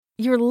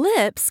Your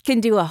lips can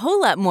do a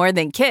whole lot more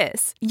than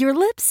kiss. Your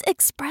lips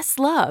express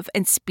love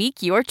and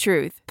speak your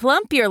truth.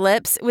 Plump your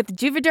lips with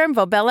Juvederm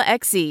Volbella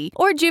XC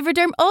or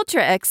Juvederm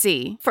Ultra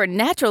XC for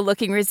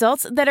natural-looking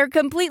results that are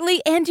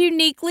completely and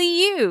uniquely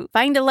you.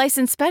 Find a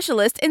licensed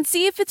specialist and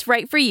see if it's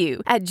right for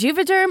you at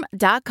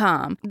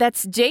Juvederm.com.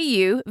 That's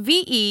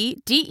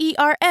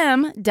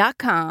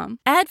JUVEDERM.com.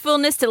 Add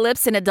fullness to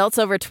lips in adults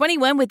over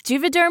 21 with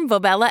Juvederm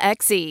Volbella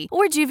XC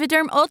or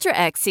Juvederm Ultra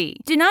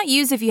XC. Do not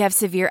use if you have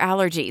severe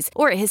allergies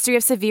or a history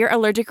of severe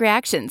allergic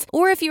reactions,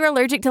 or if you're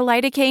allergic to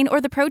lidocaine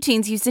or the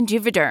proteins used in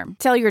Juvederm.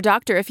 Tell your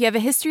doctor if you have a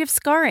history of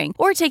scarring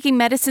or taking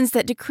medicines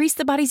that decrease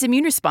the body's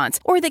immune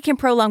response or that can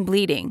prolong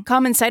bleeding.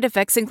 Common side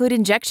effects include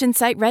injection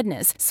site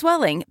redness,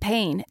 swelling,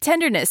 pain,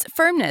 tenderness,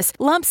 firmness,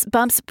 lumps,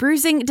 bumps,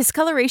 bruising,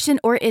 discoloration,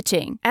 or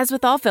itching. As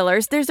with all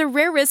fillers, there's a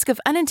rare risk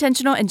of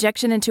unintentional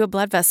injection into a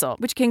blood vessel,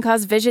 which can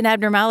cause vision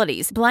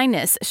abnormalities,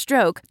 blindness,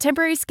 stroke,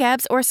 temporary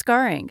scabs, or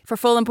scarring. For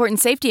full important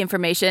safety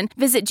information,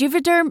 visit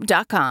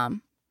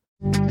Juvederm.com.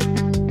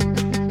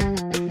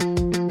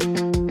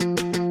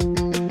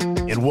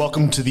 And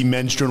welcome to the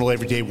Men's Journal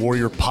Everyday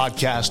Warrior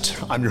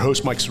podcast. I'm your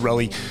host, Mike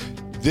Sorelli.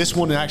 This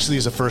one actually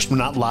is a first. We're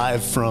not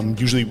live from,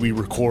 usually we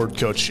record,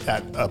 Coach,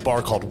 at a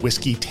bar called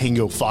Whiskey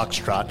Tango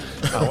Foxtrot.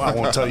 I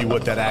won't tell you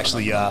what that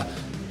actually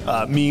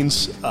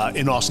means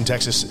in Austin,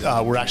 Texas.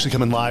 We're actually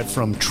coming live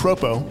from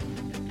Tropo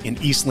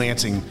in East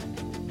Lansing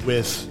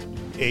with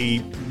a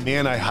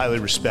man I highly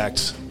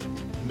respect,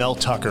 Mel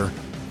Tucker,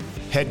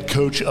 head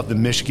coach of the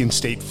Michigan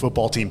State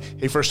football team.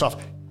 Hey, first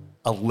off,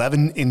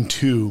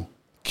 11-2.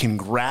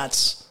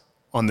 Congrats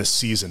on this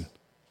season.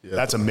 Yeah,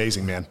 that's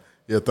amazing, man.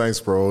 Yeah,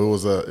 thanks, bro. It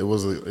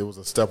was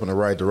a step in the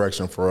right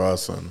direction for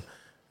us,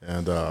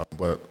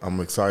 but I'm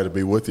excited to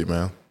be with you,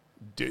 man.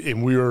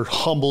 And we are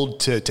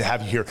humbled to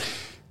have you here.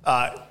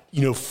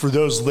 For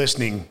those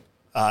listening,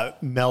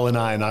 Mel and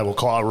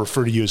I'll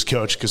refer to you as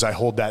Coach because I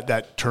hold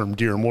that term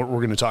dear, and we're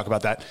going to talk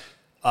about that.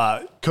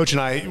 Coach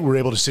and I were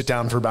able to sit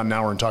down for about an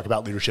hour and talk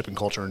about leadership and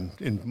culture,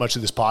 and much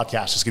of this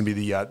podcast is going to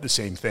be the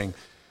same thing.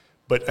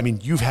 But, I mean,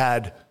 you've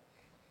had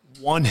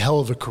one hell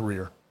of a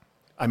career.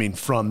 I mean,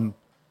 from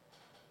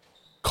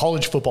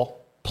college football,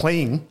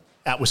 playing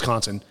at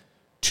Wisconsin,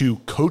 to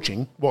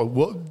coaching.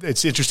 Well,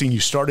 it's interesting. You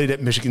started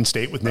at Michigan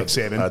State with Nick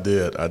Saban. I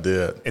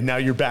did. And now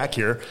you're back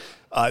here.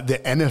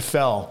 The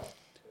NFL.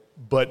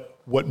 But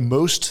what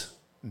most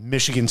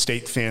Michigan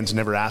State fans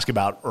never ask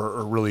about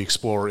or really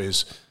explore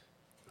is,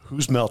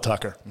 who's Mel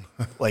Tucker?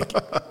 Like,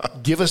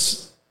 give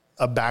us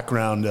a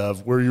background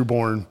of where you're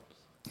born,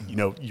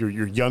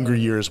 your younger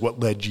years, what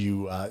led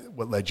you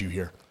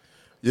here?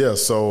 Yeah,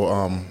 so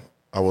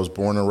I was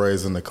born and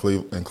raised in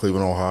Cleveland,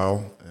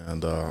 Ohio,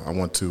 and I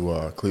went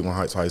to Cleveland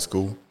Heights High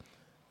School,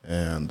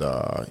 and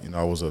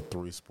I was a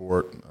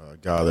three-sport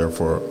guy there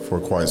for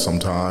quite some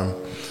time.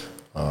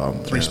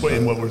 Three-sport,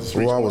 and what were the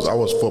three? Well, I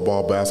was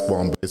football, basketball,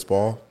 and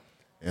baseball,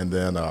 and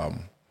then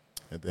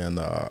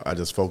I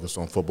just focused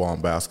on football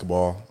and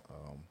basketball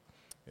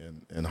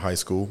in high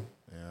school,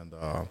 and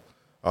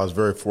I was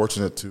very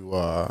fortunate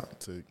to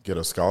get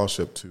a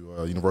scholarship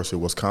to University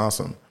of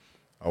Wisconsin.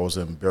 I was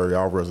in Barry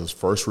Alvarez's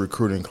first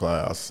recruiting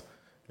class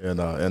in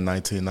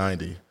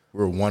 1990.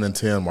 We were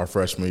 1-10 my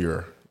freshman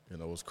year. It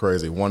was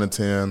crazy.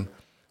 1-10,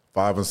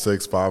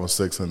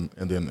 5-6,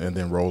 and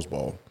then Rose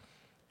Bowl.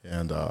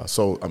 And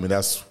so I mean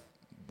that's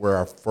where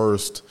I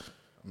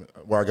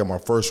got my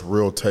first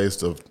real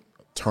taste of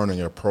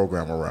turning a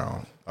program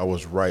around. I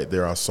was right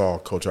there. I saw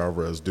Coach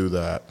Alvarez do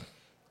that.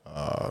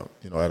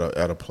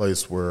 At a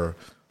place where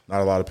not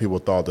a lot of people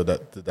thought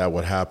that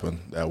would happen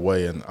that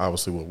way, and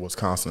obviously with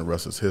Wisconsin, the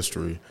rest is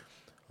history.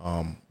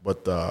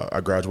 But I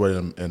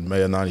graduated in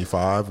May of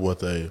 '95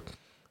 with a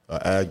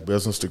ag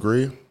business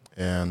degree,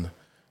 and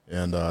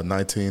in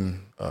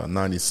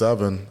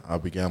 1997 I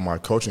began my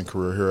coaching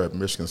career here at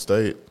Michigan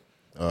State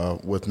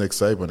with Nick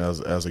Saban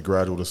as a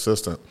graduate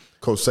assistant.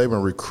 Coach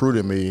Saban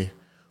recruited me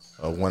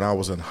when I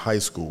was in high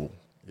school.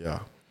 Yeah,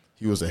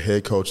 he was the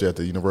head coach at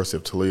the University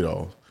of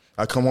Toledo.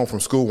 I come home from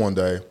school one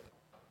day,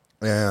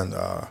 and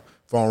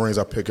phone rings.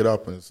 I pick it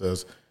up, and it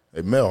says,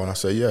 "Hey, Mel." And I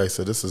say, "Yeah." He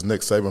said, "This is Nick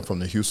Saban from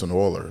the Houston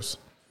Oilers."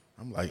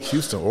 I'm like,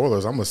 "Houston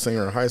Oilers? I'm a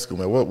singer in high school,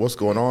 man. What's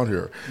going on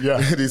here?" Yeah.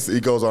 And he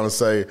goes on to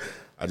say,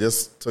 "I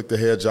just took the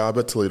head job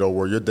at Toledo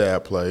where your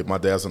dad played. My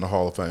dad's in the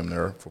Hall of Fame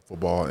there for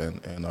football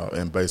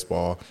and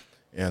baseball,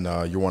 and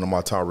you're one of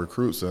my top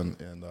recruits, and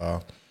I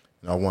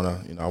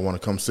want to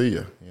come see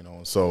you."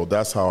 So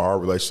that's how our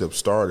relationship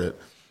started.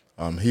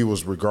 He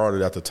was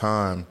regarded at the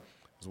time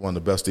as one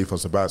of the best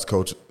defensive back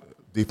coaches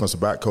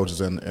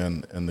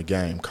in the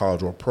game,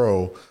 college or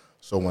pro.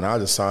 So when I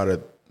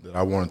decided that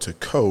I wanted to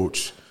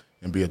coach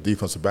and be a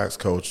defensive backs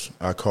coach,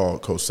 I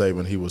called Coach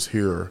Saban. He was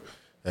here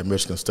at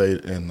Michigan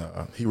State, and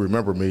he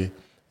remembered me,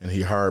 and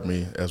he hired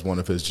me as one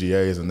of his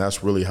GAs, and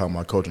that's really how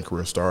my coaching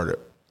career started.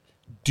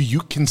 Do you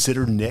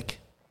consider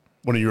Nick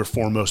one of your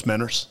foremost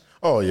mentors?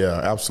 Oh, yeah,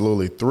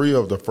 absolutely. 3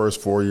 of the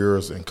first 4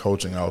 years in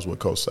coaching, I was with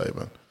Coach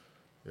Saban.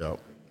 Yeah,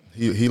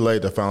 he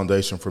laid the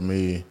foundation for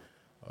me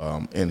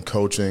in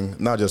coaching,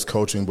 not just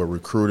coaching, but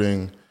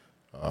recruiting.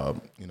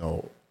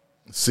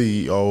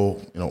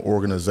 CEO,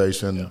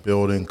 organization,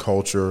 building,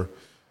 culture,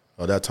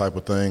 that type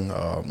of thing.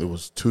 It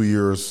was 2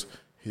 years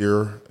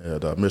here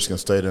at Michigan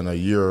State and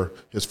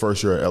his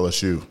first year at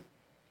LSU.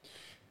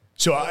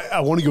 So I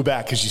want to go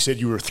back because you said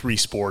you were 3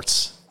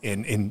 sports,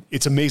 and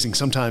it's amazing.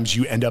 Sometimes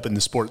you end up in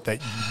the sport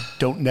that you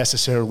don't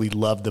necessarily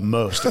love the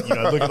most. Look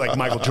at like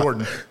Michael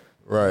Jordan,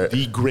 right?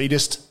 The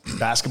greatest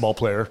basketball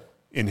player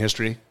in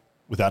history,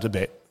 without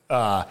debate.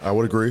 I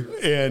would agree.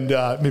 And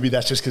maybe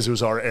that's just because it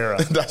was our era.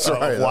 That's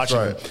right. Watching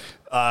that's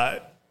right.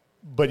 him.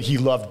 But he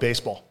loved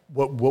baseball.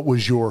 What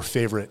was your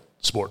favorite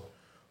sport?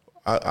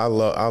 I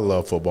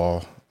love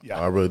football. Yeah.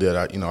 I really did.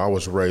 I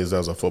was raised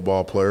as a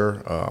football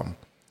player.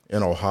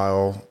 In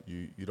Ohio,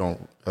 you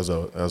don't as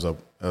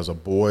a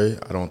boy,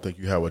 I don't think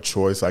you have a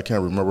choice. I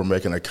can't remember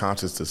making a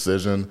conscious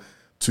decision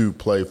to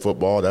play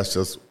football. That's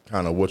just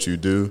kind of what you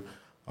do.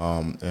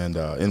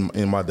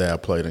 And my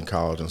dad played in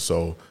college, and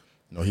so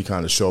he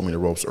kind of showed me the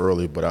ropes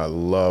early. But I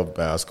loved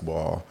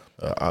basketball.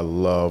 I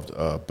loved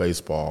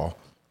baseball.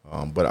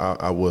 But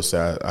I would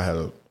say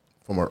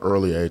from an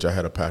early age, I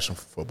had a passion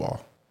for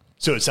football.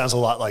 So it sounds a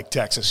lot like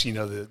Texas,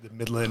 the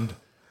Midland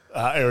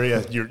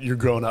area. You're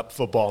growing up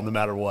football no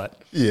matter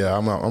what. Yeah,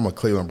 I'm a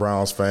Cleveland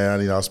Browns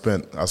fan. I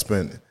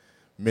spent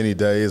many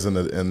days in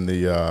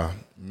the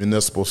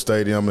municipal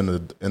stadium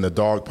in the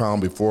dog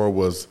pound before it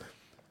was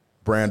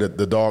branded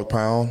the dog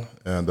pound,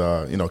 and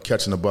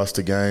catching the bus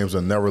to games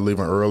and never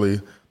leaving early,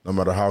 no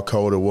matter how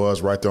cold it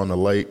was, right there on the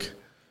lake.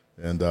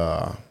 And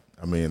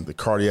the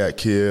Cardiac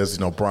Kids,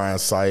 Brian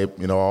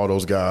Sipe, all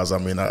those guys.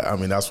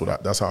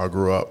 That's how I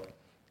grew up.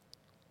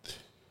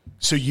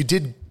 So you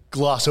did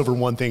gloss over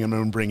one thing. I'm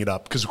going to bring it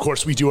up because, of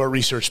course, we do our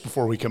research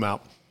before we come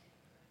out.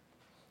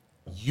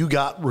 You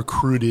got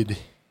recruited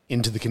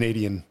into the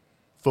Canadian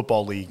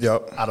Football League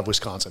out of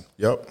Wisconsin.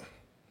 Yep.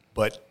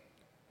 But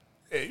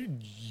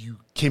you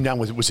came down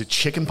with, was it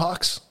chicken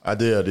pox? I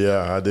did,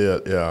 yeah.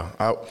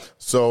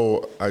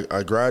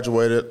 I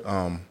graduated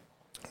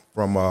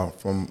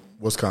from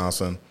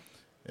Wisconsin,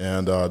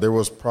 and there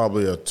was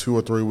probably a 2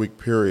 or 3 week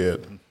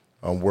period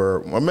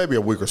or maybe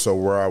a week or so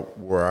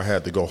where I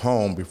had to go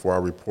home before I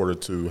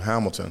reported to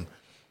Hamilton.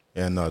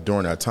 And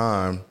during that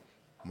time,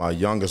 my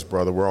youngest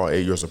brother, we're all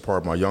 8 years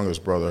apart, my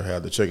youngest brother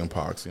had the chicken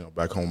pox,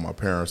 back home with my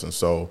parents. And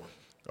so,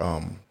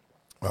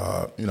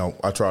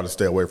 I tried to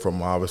stay away from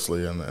him,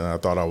 obviously, and I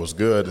thought I was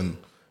good. And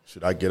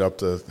should I get up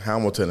to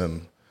Hamilton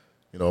and,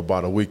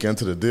 about a week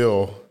into the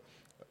deal,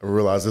 I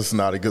realized this is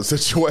not a good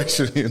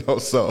situation,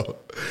 So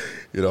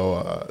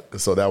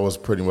that was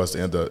pretty much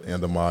the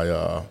end of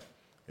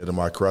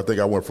my career. I think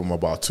I went from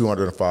about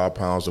 205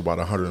 pounds to about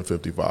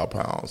 155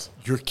 pounds.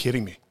 You're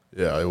kidding me.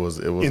 Yeah, it was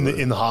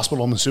in the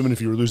hospital. I'm assuming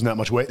if you were losing that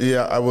much weight.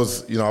 Yeah, I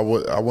was. I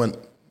went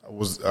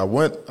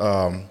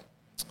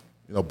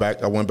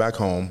back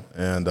home,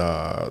 and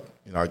I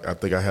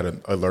think I had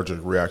an allergic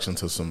reaction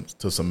to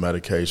some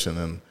medication,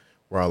 and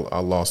where I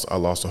lost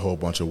a whole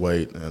bunch of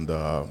weight, and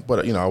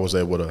but I was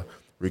able to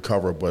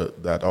recover,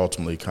 but that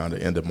ultimately kind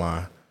of ended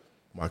my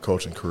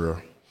coaching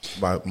career,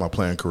 my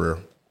playing career.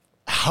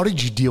 How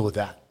did you deal with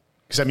that?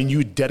 Because you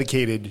had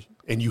dedicated,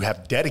 and you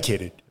have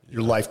dedicated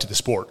your life to the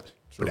sport.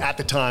 Sure. But at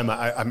the time,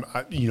 I'm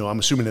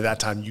assuming at that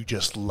time you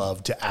just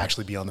loved to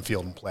actually be on the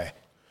field and play,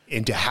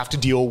 and to have to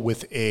deal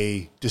with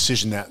a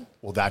decision that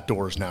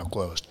door is now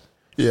closed.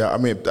 Yeah,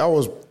 that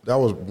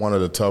was one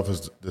of the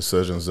toughest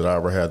decisions that I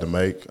ever had to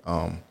make.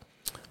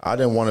 I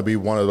didn't want to be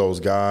one of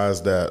those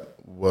guys that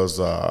was,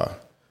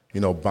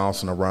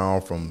 bouncing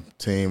around from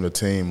team to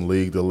team,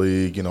 league to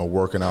league,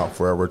 working out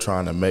forever,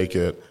 trying to make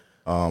it.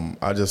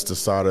 I just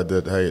decided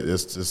that, hey,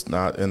 it's just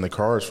not in the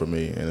cards for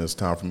me, and it's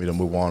time for me to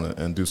move on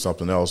and do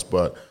something else.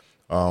 But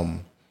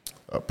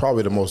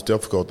probably the most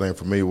difficult thing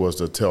for me was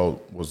to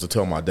tell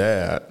my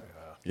dad,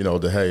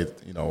 that, hey,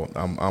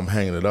 I'm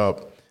hanging it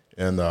up,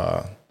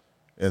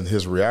 and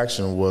his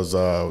reaction was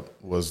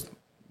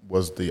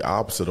the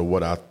opposite of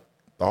what I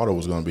thought it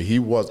was going to be. He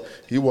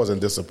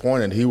wasn't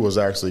disappointed. He was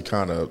actually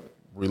kind of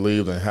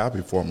relieved and happy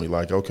for me.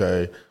 Like,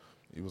 okay,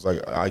 he was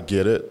like, I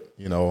get it.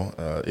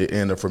 It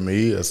ended for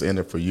me. It's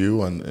ended for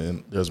you,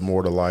 and there's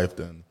more to life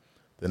than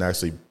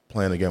actually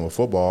playing a game of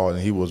football. And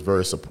he was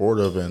very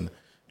supportive, and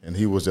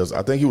he was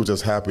I think he was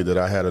just happy that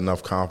I had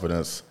enough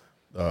confidence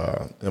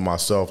in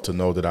myself to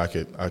know that I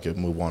could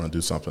move on and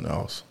do something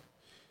else.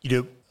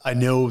 I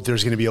know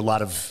there's going to be a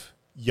lot of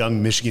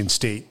young Michigan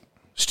State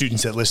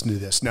students that listen to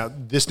this. Now,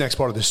 this next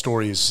part of the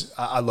story is,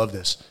 I love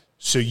this.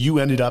 So you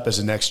ended up as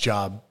a next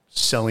job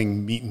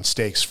selling meat and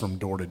steaks from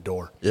door to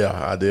door. Yeah,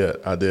 I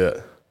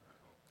did.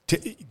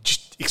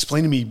 Just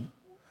explain to me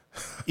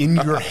in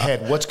your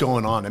head what's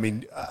going on. I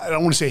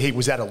don't want to say, hey,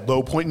 was that a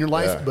low point in your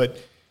life? Yeah. But,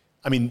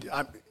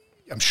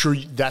 I'm sure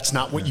that's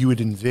not what you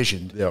had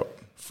envisioned. Yep.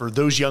 For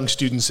those young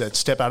students that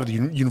step out of the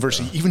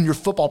university, even your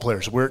football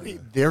players, where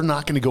they're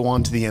not going to go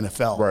on to the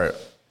NFL. Right.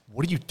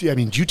 What do you do?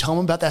 Do you tell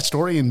them about that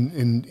story?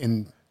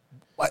 And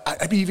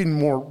I'd be even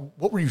more,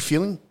 what were you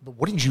feeling? But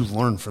what did you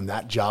learn from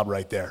that job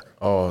right there?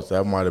 Oh,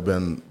 that might have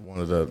been one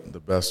of the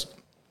best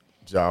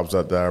jobs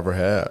that I ever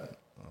had.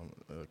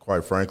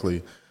 Quite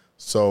frankly,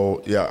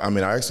 So, yeah, I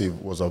mean, I actually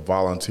was a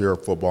volunteer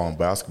football and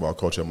basketball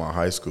coach at my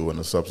high school and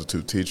a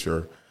substitute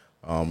teacher,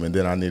 and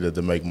then I needed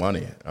to make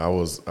money. I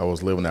was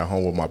living at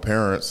home with my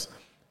parents,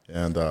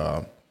 and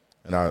I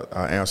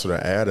answered an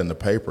ad in the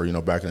paper. You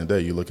know, back in the day,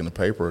 you look in the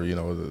paper, you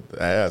know,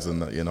 the ads,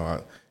 and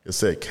it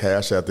said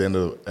cash at the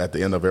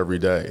end of every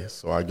day.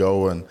 So I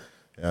go and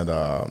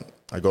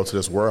I go to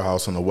this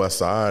warehouse on the west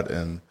side,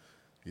 and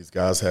these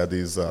guys had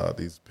these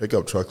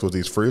pickup trucks with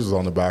these freezers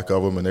on the back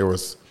of them, and they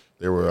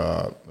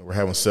were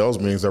having sales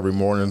meetings every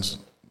morning,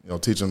 you know,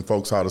 teaching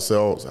folks how to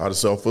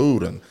sell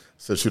food. And I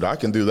said, shoot, I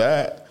can do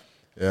that.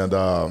 And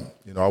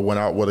I went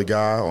out with a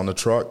guy on the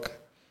truck.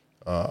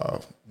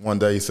 One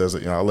day he says,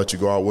 I'll let you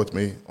go out with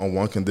me on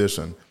one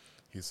condition.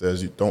 He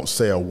says, you don't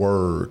say a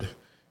word.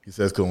 He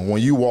says, because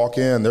when you walk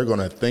in, they're going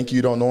to think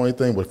you don't know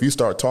anything. But if you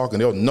start talking,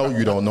 they'll know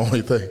you don't know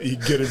anything.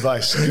 Good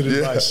advice. Good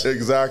advice.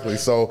 Exactly.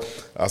 So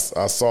I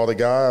saw the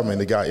guy. I mean,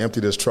 the guy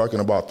emptied his truck in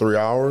about 3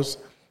 hours.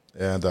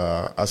 And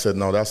I said,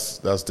 no, that's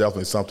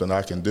definitely something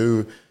I can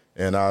do.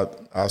 And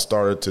I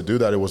started to do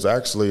that. It was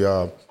actually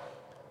I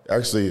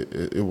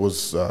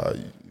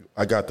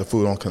got the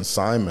food on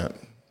consignment,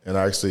 and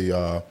I actually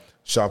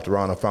shopped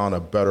around and found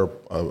a better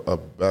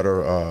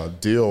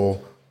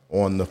deal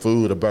on the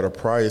food, a better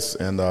price,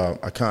 and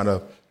I kind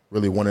of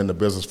really went into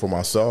business for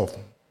myself,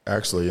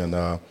 actually. And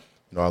I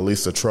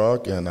leased a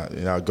truck, and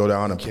I go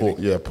down and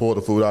pull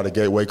the food out of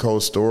Gateway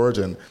Cold Storage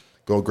and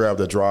go grab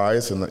the dry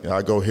ice, and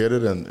I go hit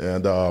it,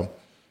 and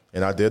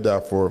I did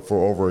that for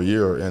over a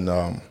year. And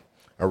I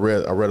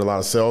read a lot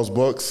of sales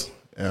books,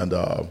 and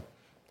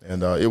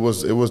it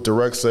was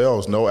direct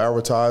sales, no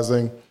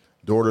advertising,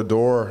 door to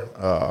door.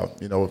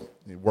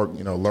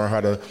 Learn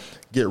how to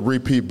get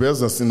repeat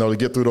business, to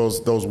get through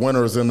those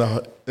winters in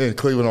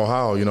Cleveland,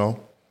 Ohio.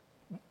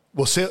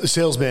 Well,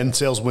 salesmen,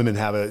 saleswomen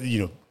have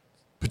a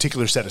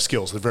particular set of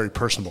skills. They're very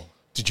personable.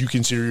 Did you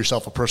consider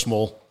yourself a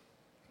personable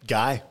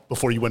guy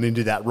before you went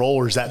into that role,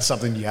 or is that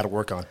something you had to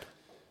work on?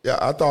 Yeah,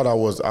 I thought I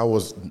was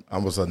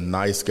a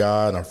nice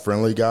guy and a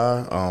friendly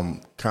guy,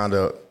 kind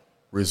of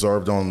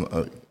reserved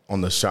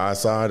on the shy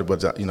side,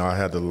 but I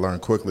had to learn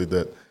quickly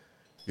that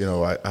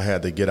I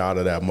had to get out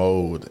of that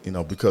mode,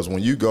 because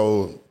when you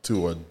go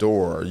to a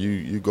door,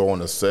 you go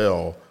on a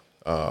sale,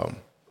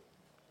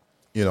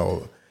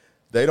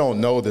 they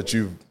don't know that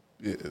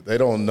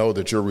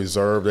you're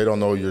reserved. They don't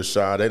know you're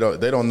shy. They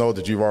don't know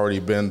that you've already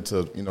been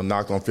to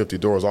knocked on 50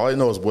 doors. All they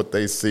know is what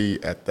they see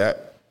at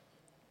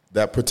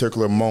that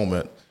particular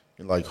moment,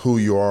 like who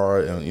you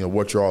are and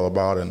what you're all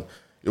about. And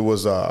it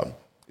was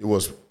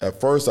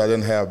at first I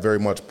didn't have very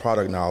much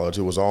product knowledge.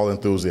 It was all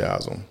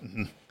enthusiasm.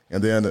 Mm-hmm.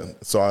 And then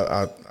so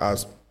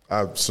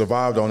I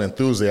survived on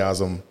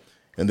enthusiasm,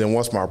 and then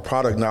once my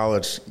product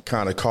knowledge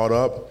kind of caught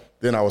up,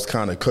 then I was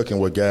kind of cooking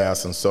with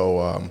gas. And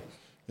so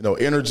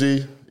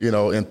energy,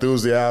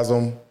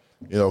 enthusiasm,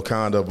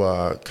 kind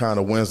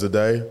of wins the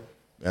day.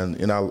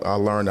 And I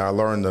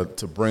learned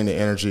to bring the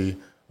energy.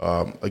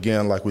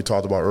 Again, like we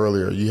talked about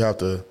earlier, you have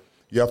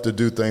to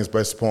do things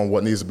based upon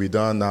what needs to be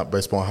done, not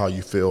based upon how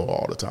you feel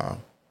all the time.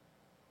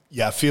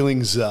 Yeah,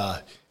 feelings.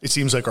 It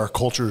seems like our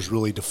culture is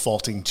really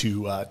defaulting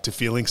to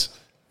feelings,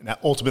 and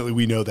ultimately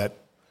we know that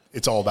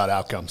it's all about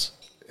outcomes.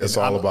 It's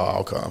all about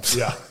outcomes.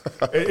 Yeah,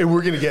 and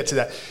we're going to get to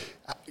that.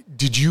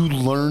 Did you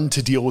learn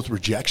to deal with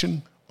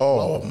rejection?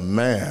 Oh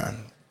man.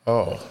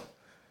 Oh,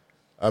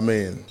 I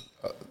mean,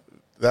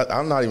 that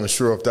I'm not even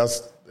sure if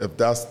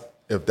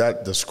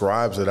that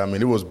describes it. I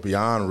mean, it was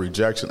beyond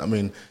rejection. I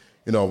mean,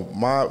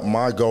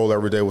 my goal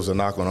every day was to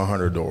knock on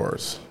 100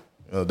 doors.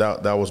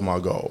 That was my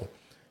goal.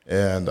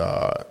 And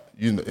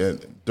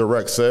and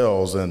direct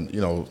sales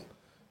and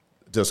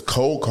just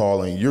cold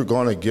calling, you're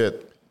going to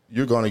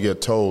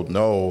get told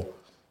no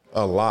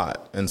a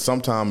lot, and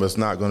sometimes it's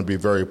not going to be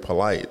very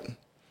polite,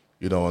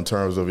 in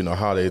terms of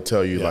how they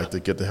tell you like to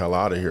get the hell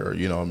out of here.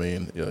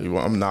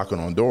 I'm knocking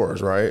on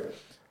doors, right?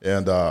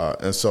 And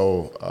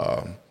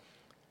so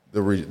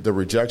the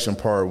rejection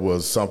part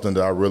was something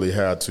that I really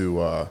had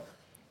to.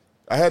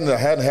 I hadn't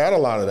had a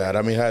lot of that.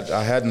 I mean,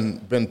 I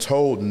hadn't been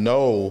told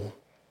no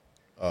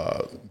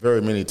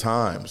very many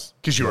times.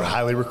 Because you were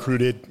highly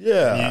recruited.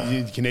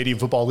 Yeah. Canadian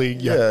Football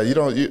League. Yeah.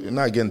 You're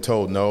not getting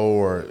told no,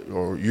 or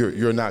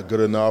you're not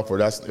good enough,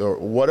 or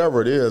whatever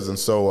it is. And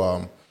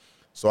so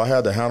I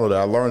had to handle that.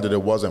 I learned that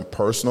it wasn't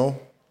personal.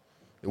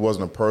 It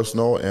wasn't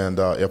personal. And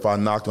if I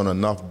knocked on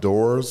enough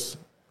doors,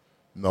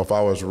 if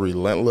I was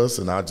relentless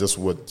and I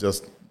would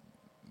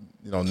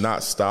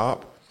not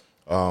stop,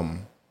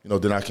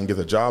 then I can get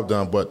the job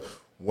done. But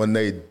when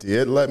they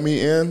did let me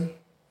in,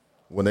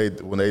 when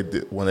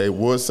they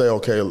would say,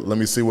 okay, let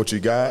me see what you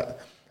got,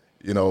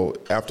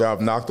 after I've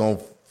knocked on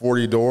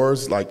 40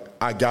 doors, like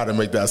I got to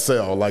make that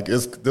sale. Like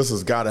this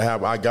has got to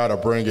happen. I got to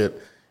bring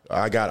it.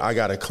 I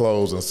got to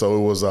close. And so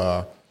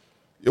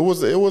it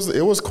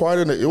was quite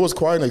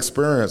an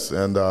experience.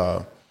 And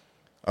I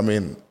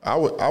mean, I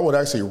would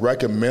actually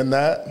recommend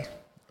that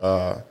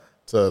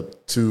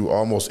to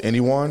almost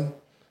anyone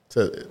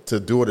to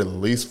do it at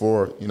least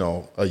for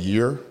a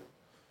year.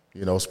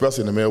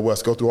 Especially in the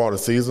Midwest, go through all the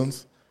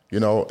seasons.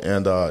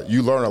 and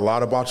you learn a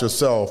lot about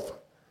yourself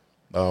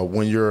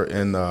when you're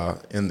in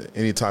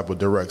any type of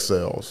direct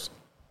sales.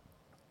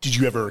 Did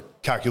you ever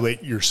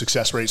calculate your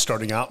success rate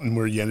starting out and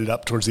where you ended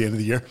up towards the end of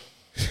the year?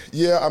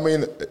 Yeah, I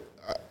mean,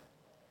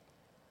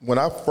 when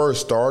I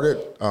first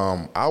started,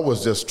 I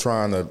was just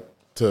trying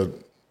to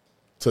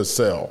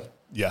sell.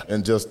 Yeah.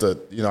 And just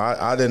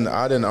I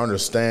didn't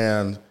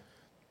understand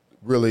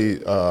really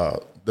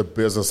the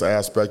business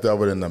aspect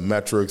of it and the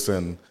metrics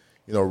and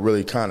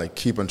really kind of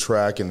keeping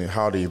track and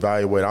how to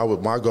evaluate.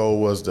 My goal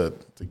was to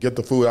get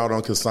the food out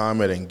on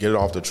consignment and get it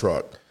off the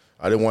truck.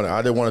 I didn't want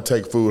to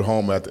take food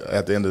home at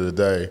the end of the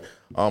day.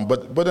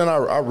 But then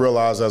I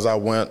realized as I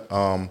went,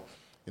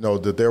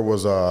 that there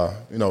was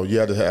you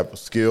had to have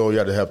skill, you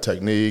had to have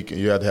technique, and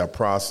you had to have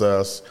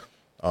process.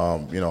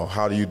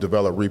 How do you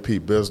develop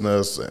repeat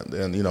business, and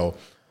the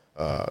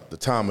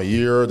time of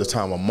year, the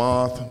time of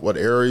month, what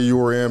area you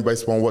were in,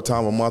 based upon what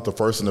time of month, the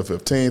 1st and the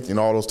 15th,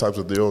 all those types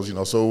of deals.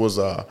 So it was.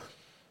 I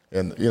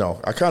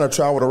kind of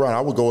traveled around.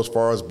 I would go as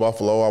far as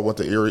Buffalo. I went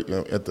to Erie,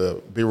 at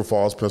the Beaver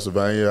Falls,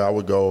 Pennsylvania. I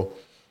would go,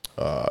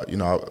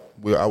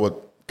 I would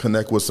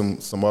connect with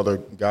some other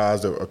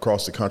guys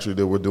across the country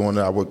that were doing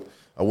that.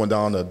 I went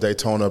down to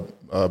Daytona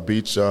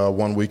Beach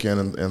one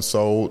weekend and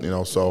sold,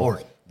 so,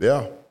 Lord.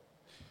 Yeah.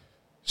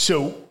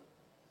 So,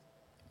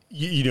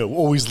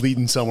 always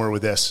leading somewhere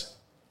with this.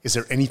 Is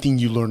there anything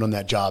you learned on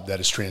that job that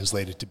is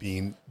translated to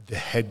being the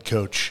head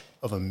coach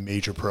of a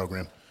major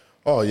program?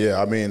 Oh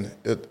yeah, I mean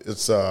I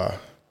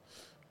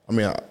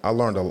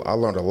learned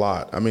a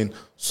lot. I mean,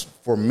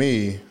 for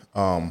me,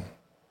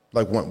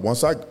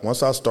 once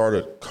I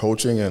started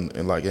coaching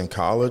and like in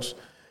college,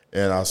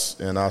 and I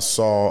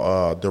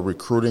saw the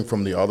recruiting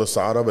from the other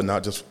side of it,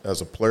 not just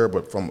as a player,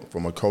 but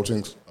from a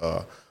coaching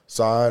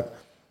side,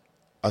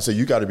 I said,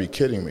 you got to be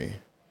kidding me.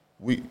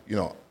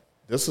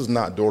 This is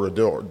not door to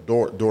door.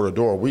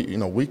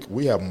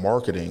 We have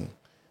marketing,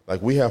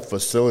 like we have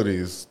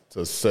facilities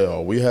to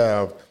sell. We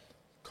have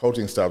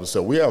coaching staff to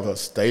sell. We have a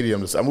stadium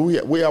to sell. I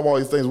mean, we have all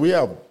these things. We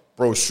have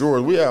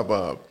brochures. We have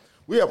all.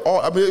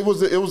 I mean, it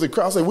was a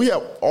crowd saying we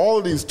have all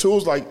of these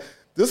tools. Like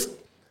this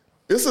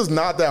is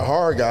not that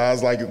hard,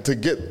 guys. Like to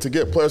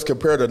get players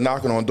compared to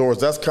knocking on doors.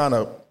 That's kind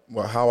of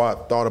how I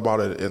thought about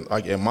it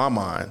in my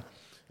mind.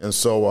 And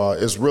so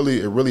it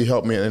really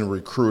helped me in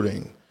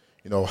recruiting.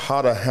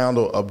 How to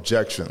handle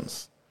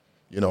objections.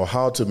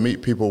 How to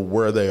meet people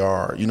where they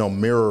are.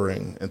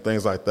 Mirroring and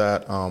things like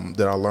that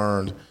that I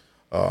learned.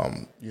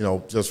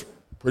 Just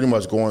pretty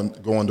much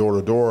going door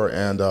to door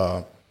and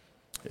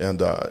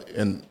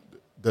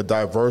the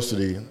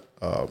diversity,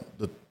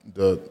 the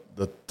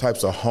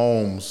types of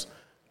homes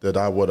that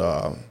I would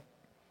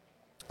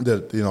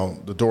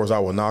the doors I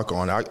would knock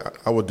on.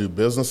 I would do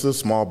businesses,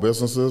 small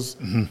businesses.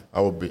 Mm-hmm.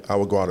 I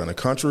would go out in the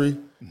country,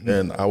 mm-hmm.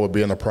 and I would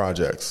be in the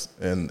projects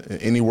and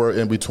anywhere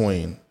in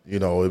between.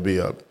 It'd be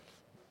a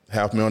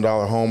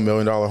 $500,000 home, $1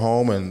 million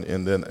home,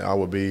 and then I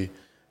would be,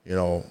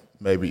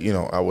 maybe,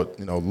 I would,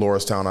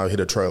 Lordstown, I would hit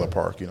a trailer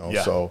park,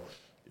 Yeah. So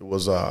it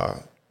was,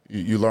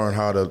 you learn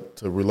how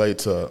to relate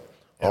to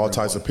all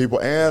types of people,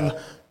 and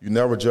you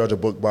never judge a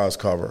book by its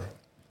cover.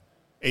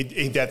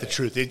 Ain't that the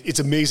truth? It's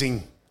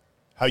amazing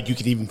how you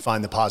can even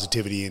find the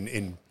positivity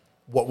in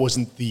what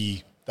wasn't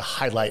the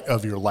highlight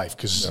of your life,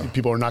 because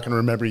people are not going to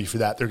remember you for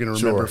that. They're going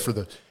to remember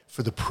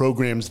for the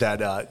programs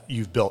that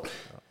you've built.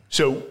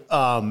 So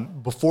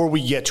before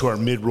we get to our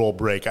mid-roll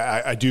break,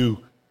 I do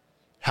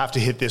have to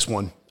hit this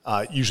one.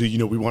 Usually,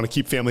 we want to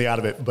keep family out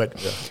of it. But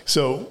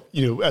so,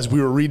 as we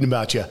were reading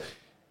about you,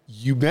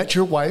 you met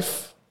your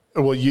wife,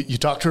 you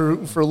talked to her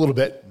for a little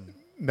bit,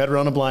 met her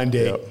on a blind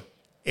date,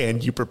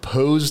 and you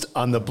proposed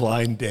on the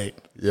blind date.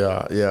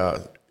 Yeah,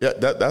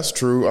 that's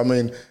true. I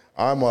mean,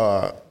 I'm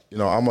a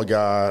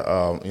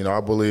guy,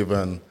 I believe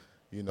in,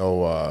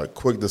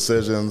 quick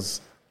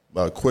decisions,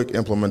 quick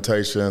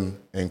implementation,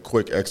 and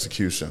quick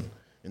execution.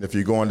 And if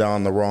you're going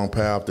down the wrong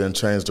path, then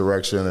change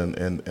direction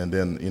and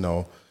then,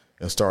 and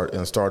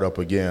start up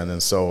again.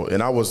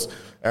 And I was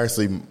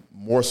actually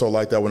more so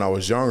like that when I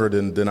was younger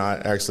than I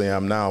actually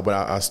am now.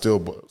 But I still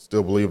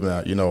believe in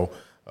that.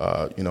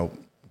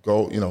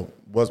 Go.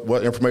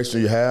 What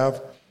information you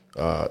have,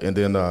 and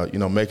then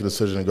make a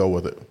decision and go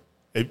with it.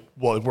 It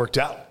worked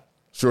out.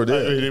 Sure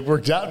did. It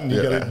worked out, and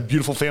you got a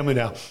beautiful family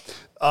now.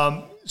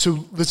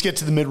 So let's get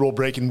to the mid-roll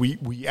break, and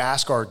we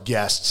ask our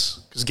guests,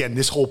 because again,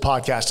 this whole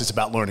podcast is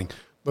about learning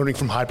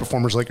from high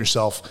performers like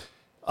yourself.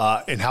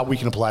 And how we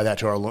can apply that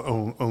to our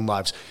own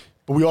lives.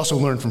 But we also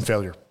learn from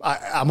failure.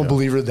 I'm a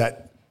believer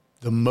that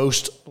the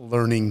most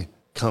learning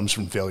comes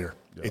from failure.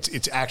 Yeah.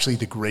 It's actually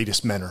the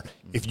greatest mentor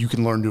if you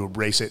can learn to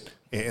embrace it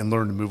and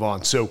learn to move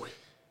on. So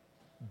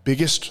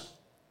biggest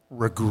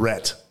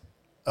regret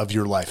of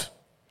your life?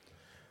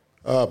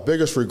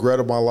 Biggest regret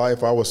of my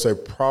life, I would say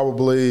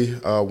probably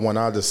when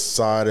I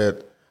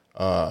decided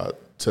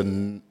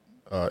in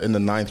the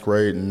ninth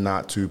grade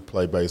not to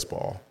play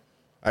baseball.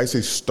 I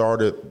actually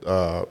started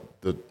the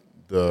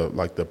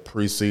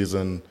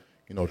preseason,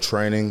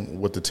 training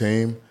with the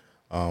team,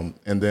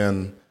 and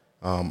then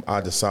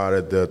I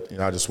decided that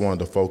I just wanted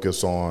to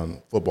focus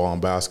on football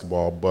and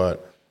basketball.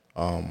 But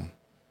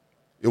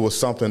It was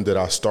something that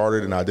I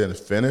started and I didn't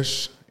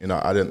finish.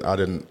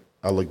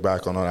 I look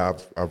back on it.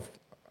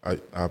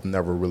 I've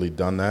never really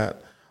done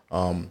that.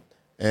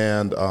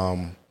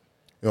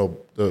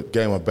 The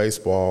game of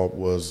baseball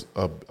was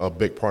a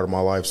big part of my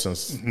life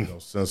since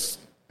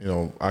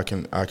I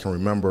can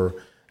remember,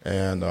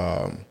 and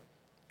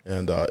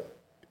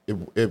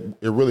it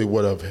really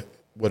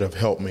would have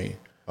helped me.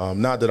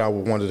 Not that I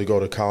wanted to go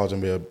to college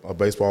and be a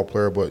baseball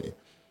player, but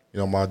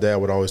my dad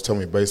would always tell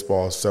me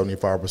baseball is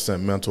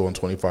 75% mental and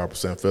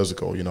 25%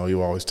 physical. He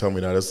would always tell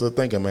me that it's a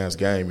thinking man's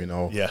game.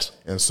 Yes.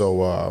 And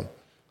so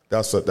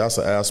that's an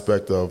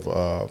aspect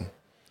of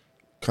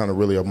kind of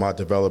really of my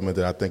development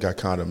that I think I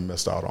kind of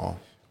missed out on.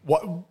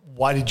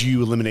 Why did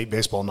you eliminate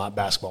baseball, not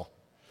basketball?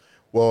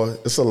 Well,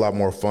 it's a lot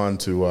more fun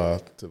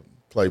to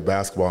play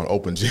basketball in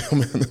open gym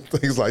and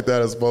things like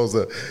that as opposed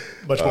to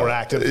much more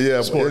active.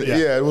 Sport,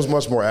 it was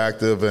much more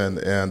active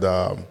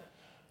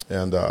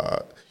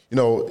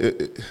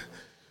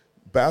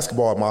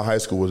basketball at my high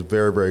school was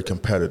very, very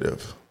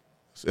competitive,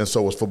 and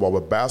so was football.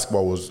 But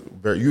basketball was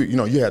very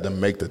you had to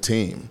make the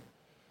team.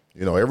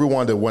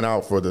 Everyone that went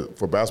out for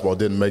basketball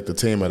didn't make the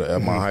team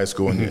at my high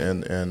school,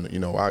 and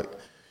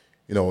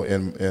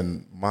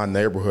in my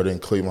neighborhood in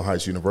Cleveland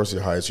Heights,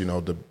 University Heights,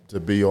 to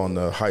be on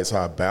the Heights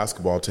High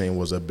basketball team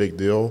was a big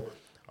deal,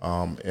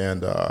 so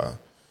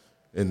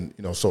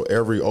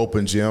every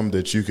open gym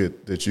that you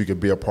could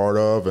be a part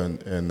of,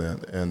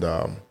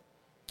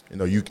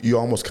 you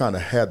almost kind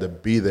of had to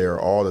be there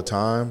all the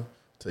time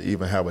to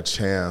even have a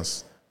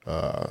chance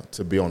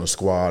to be on the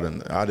squad,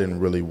 and I didn't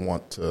really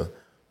want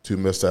to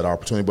miss that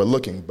opportunity. But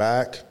looking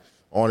back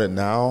on it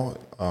now,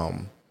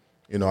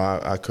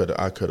 I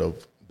could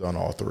have done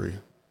all three.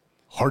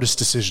 Hardest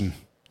decision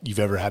you've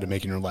ever had to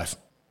make in your life?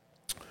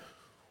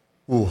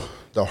 Ooh,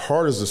 the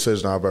hardest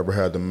decision I've ever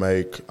had to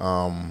make,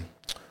 I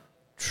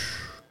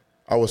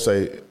would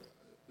say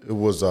it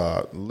was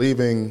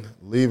leaving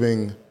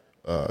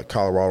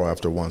Colorado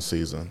after one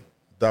season.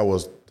 That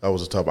was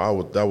a tough.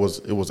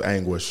 It was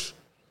anguish,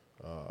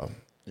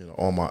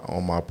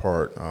 on my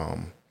part,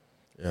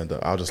 and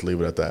I'll just leave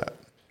it at that.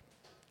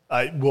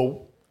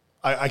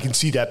 I can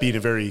see that being a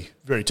very,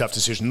 very tough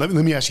decision. Let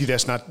me ask you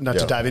this, not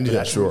to dive into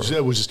that. Sure.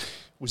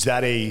 Was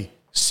that a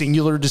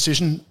singular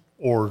decision,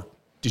 or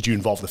did you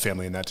involve the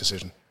family in that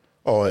decision?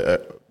 Oh,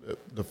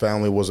 the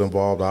family was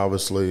involved,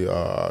 obviously.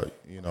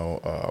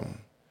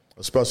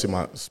 Especially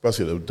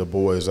the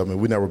boys. I mean,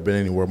 we never been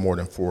anywhere more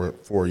than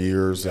four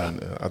years,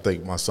 and I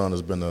think my son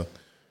has been to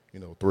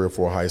 3 or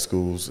 4 high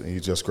schools, and he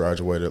just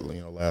graduated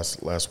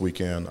last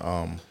weekend.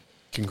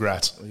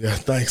 Congrats. Yeah,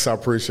 thanks. I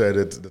appreciate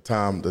it.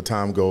 The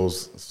time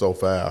goes so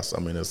fast. I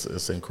mean,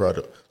 it's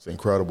incredible. It's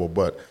incredible.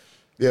 But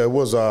yeah, it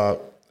was.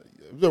 There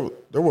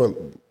were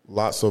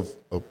lots of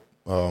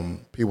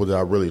people that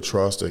I really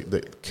trust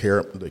that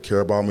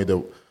care about me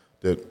that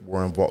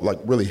were involved, like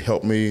really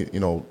helped me.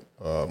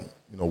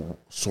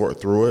 Sort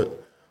through it.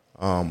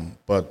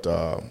 But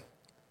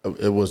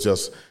it was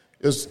just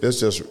it's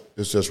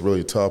just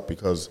really tough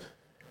because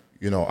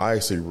I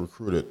actually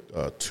recruited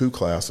 2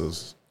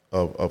 classes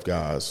of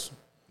guys.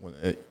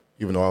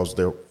 Even though I was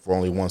there for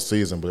only one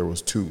season, but there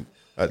was 2.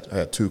 I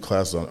had 2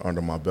 classes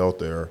under my belt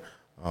there,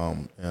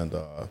 I'm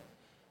a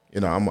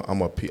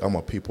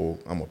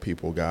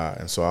people guy,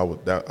 and so I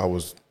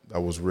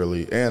was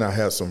really, and I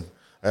had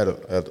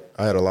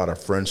a lot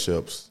of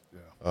friendships,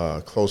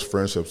 close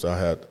friendships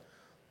I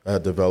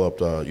had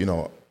developed, outside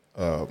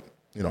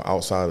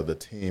of the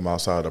team,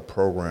 outside of the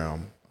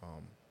program,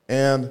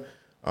 I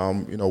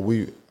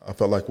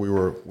felt like we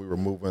were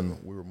moving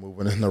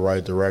in the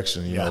right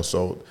direction,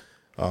 So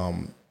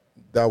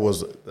that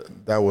was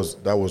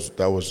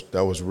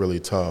really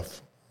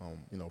tough,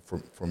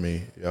 for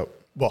me. Yep.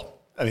 Well,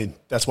 I mean,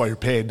 that's why you're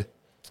paid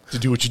to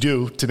do what you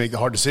do, to make the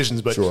hard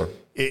decisions. But sure.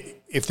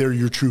 If they're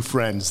your true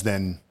friends,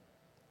 then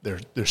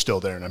they're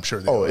still there, and I'm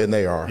sure they are. And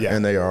they are,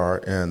 and they are,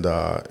 and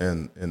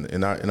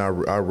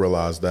I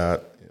realize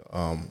that,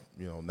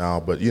 now.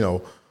 But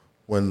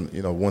when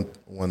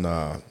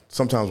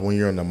sometimes when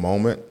you're in the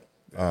moment,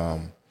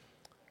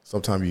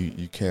 sometimes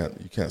you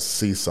can't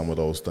see some of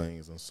those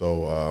things, and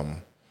so.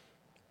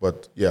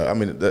 But yeah, I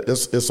mean,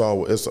 it's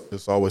always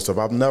tough.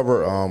 I've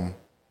never.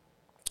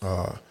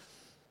 I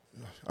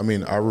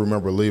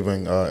remember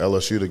leaving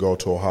LSU to go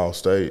to Ohio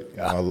State.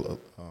 Yeah.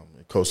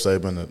 Coach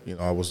Saban,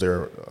 I was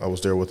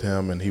there with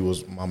him, and he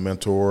was my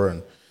mentor,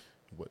 and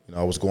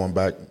I was going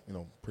back,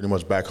 pretty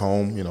much back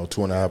home,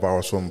 2.5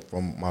 hours from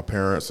my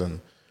parents and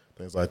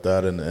things like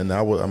that, and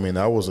that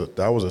was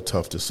a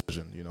tough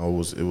decision. It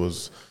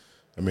was.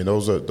 I mean,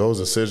 those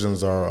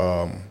decisions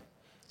are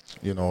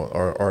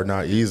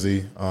not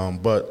easy,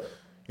 but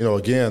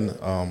again,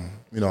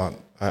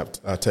 I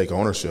take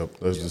ownership.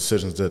 Those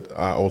decisions that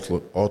I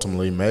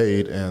ultimately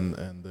made, and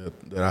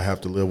that I have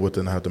to live with,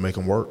 and I have to make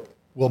them work.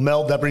 Well,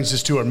 Mel, that brings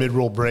us to our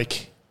mid-roll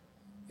break,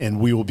 and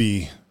we will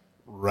be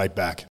right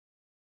back.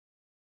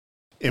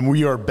 And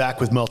we are back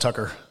with Mel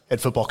Tucker,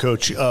 head football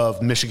coach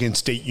of Michigan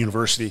State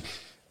University.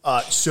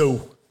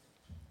 So,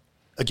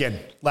 again,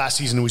 last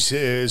season,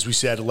 as we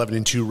said,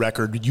 11-2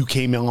 record. You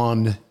came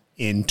on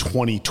in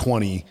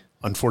 2020.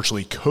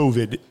 Unfortunately,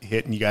 COVID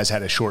hit and you guys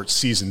had a short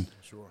season.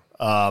 Sure.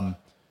 But,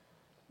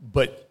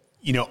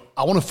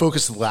 I want to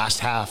focus the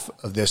last half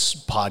of this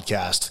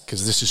podcast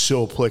because this is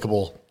so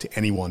applicable to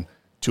anyone,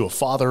 to a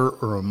father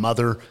or a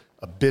mother,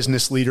 a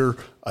business leader,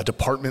 a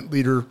department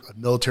leader, a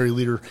military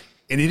leader.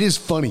 And it is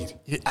funny.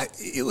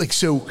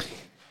 So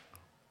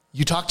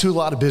you talk to a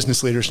lot of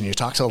business leaders and you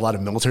talk to a lot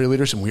of military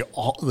leaders, and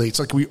it's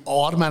like we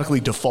automatically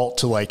default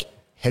to like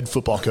head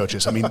football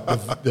coaches. I mean,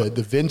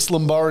 the Vince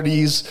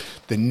Lombardis,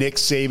 the Nick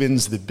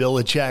Sabans, the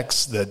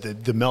Belichick's,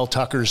 the Mel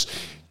Tuckers,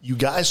 you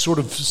guys sort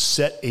of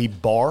set a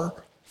bar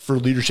for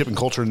leadership and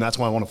culture, and that's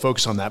why I want to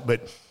focus on that.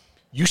 But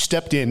you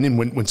stepped in, and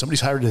when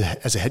somebody's hired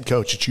as a head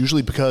coach, it's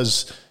usually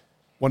because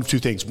one of two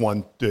things.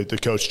 One, the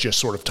coach just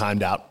sort of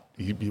timed out.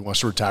 He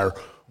wants to retire,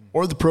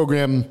 or the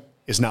program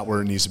is not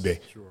where it needs to be.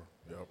 Sure.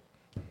 Yep.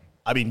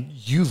 I mean,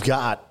 you've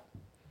got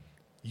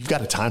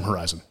a time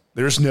horizon.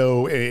 There's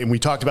no, and we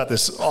talked about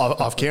this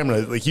off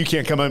camera. Like, you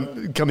can't come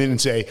in and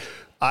say,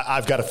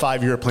 "I've got a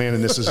 5-year plan,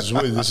 and this is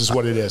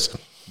what it is."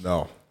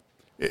 No,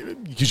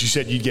 because you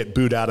said you'd get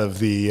booed out of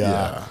the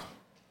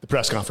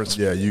press conference.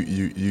 Yeah,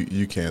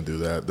 you can't do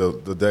that.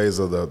 The days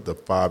of the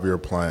 5-year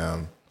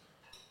plan,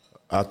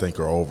 I think,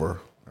 are over.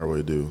 I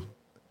really do.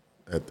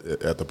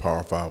 At the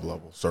Power 5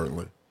 level,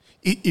 certainly.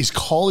 Is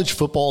college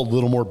football a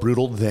little more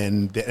brutal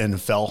than the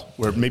NFL,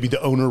 where maybe the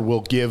owner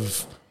will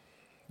give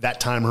that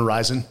time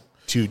horizon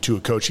to a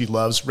coach he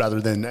loves rather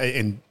than,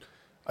 and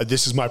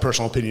this is my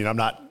personal opinion, I'm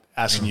not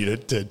asking you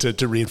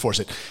to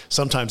reinforce it.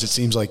 Sometimes it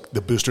seems like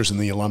the boosters and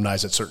the alumni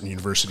at certain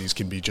universities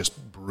can be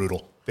just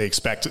brutal. They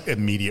expect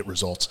immediate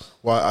results.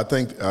 Well,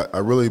 I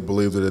really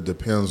believe that it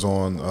depends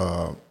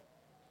on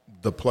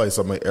the place.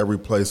 I mean, every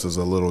place is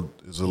a little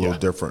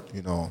different,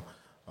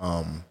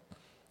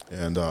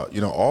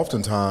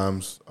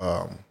 oftentimes,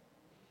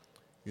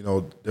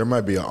 there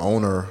might be an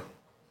owner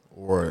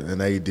or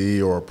an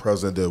AD or a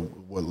president that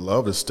would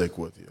love to stick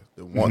with you,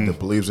 that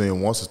believes in you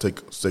and wants to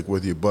stick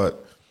with you,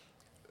 but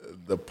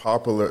the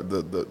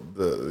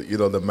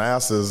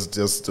masses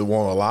just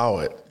won't allow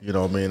it. You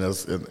know what I mean?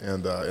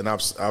 And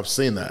I've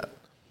seen that.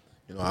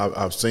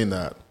 I've seen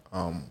that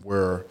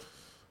where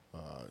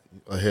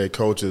a head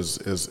coach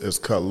is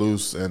cut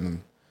loose,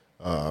 and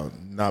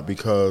not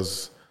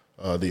because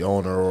the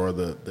owner or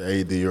the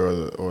AD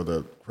or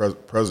the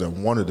president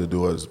wanted to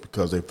do it, is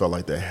because they felt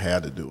like they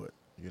had to do it.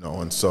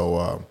 And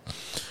so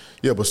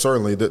but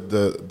certainly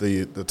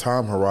the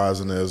time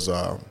horizon is.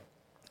 I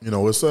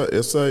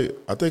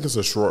think it's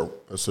a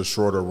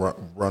shorter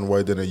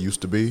runway than it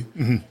used to be,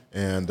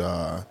 and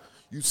I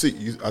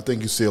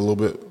think you see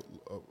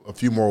a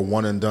few more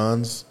one and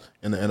dones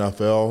in the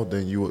NFL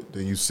than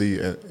you see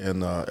at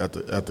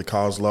the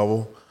college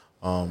level,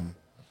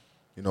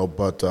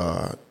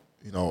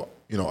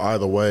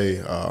 either way,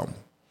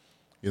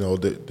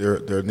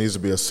 there needs to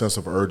be a sense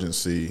of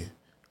urgency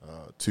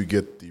to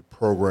get the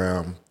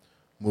program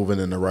moving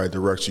in the right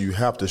direction. You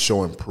have to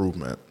show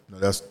improvement.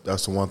 That's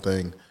the one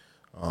thing.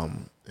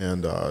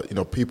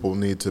 People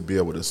need to be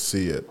able to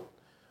see it.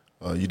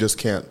 You just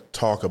can't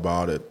talk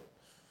about it.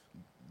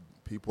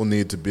 People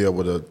need to be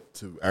able to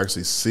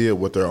actually see it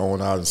with their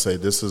own eyes and say,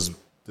 this is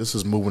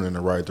moving in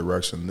the right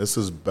direction. This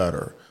is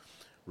better.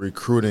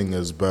 Recruiting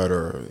is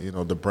better.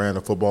 The brand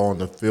of football on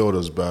the field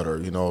is better.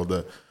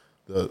 The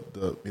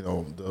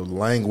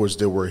language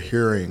that we're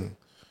hearing,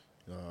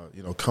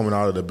 coming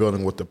out of the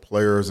building with the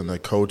players and the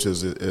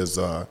coaches is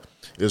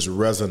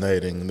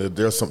resonating.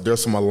 There's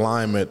some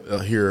alignment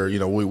here.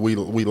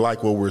 We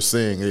like what we're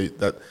seeing.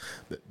 That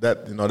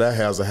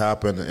has to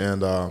happen,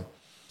 and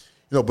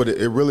but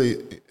it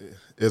really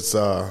it's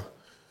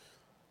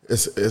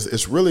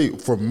really,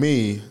 for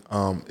me,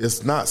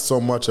 it's not so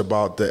much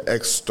about the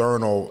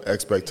external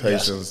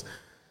expectations.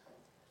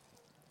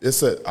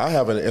 Yes. I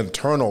have an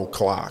internal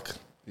clock.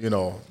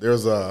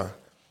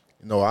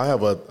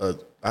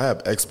 I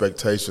have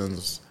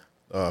expectations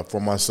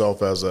for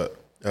myself as a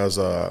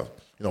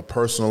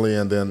personally,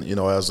 and then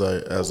as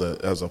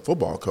a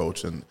football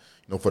coach, and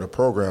for the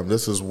program.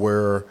 This is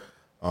where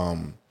I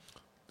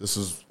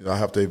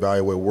have to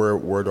evaluate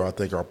where do I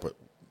think our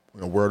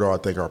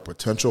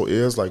potential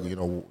is, like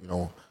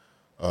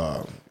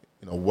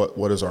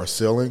what is our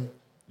ceiling,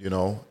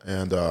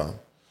 and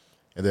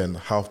then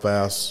how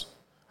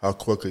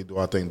quickly do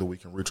I think that we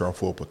can reach our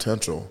full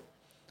potential,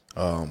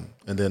 and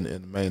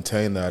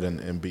maintain that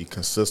and be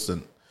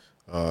consistent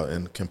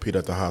and compete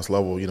at the highest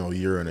level,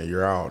 year in and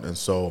year out. And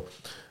so,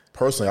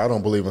 personally, I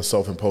don't believe in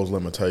self-imposed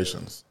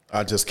limitations.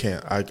 I just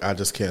can't. I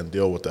just can't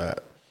deal with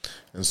that.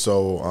 And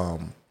so,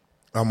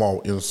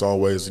 it's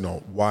always,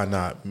 why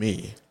not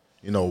me?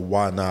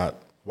 Why not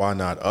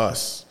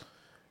us?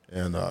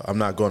 And I'm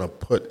not going to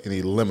put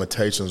any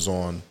limitations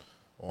on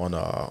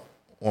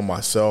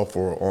myself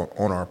or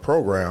on our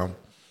program.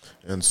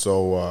 And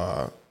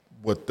so,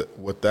 with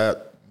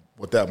that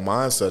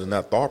mindset and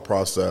that thought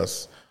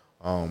process,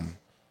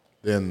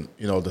 then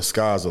the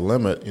sky's the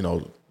limit.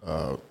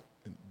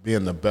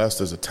 Being the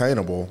best is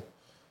attainable.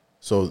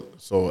 So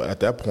at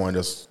that point,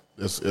 it's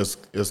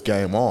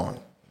game on.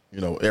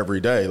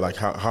 every day. Like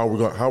how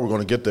we're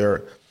going to get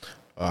there,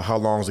 how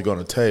long is it going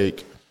to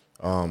take,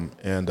 and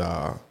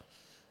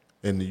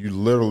you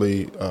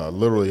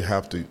literally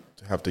have to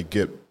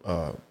get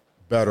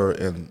better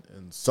in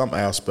some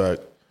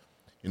aspect,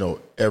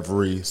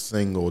 every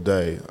single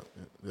day.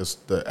 It's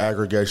the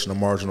aggregation of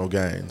marginal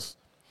gains,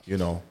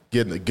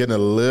 getting a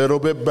little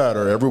bit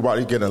better.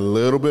 Everybody getting a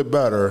little bit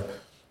better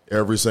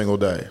every single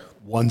day.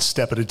 One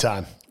step at a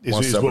time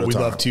is what we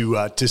love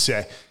to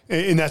say.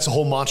 And that's the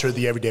whole mantra of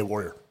the Everyday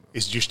Warrior,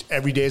 is just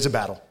every day is a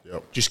battle.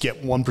 Yep. Just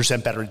get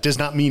 1% better. It does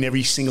not mean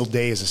every single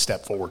day is a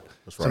step forward.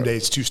 That's right. Some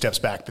days it's 2 steps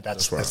back, but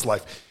that's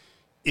life.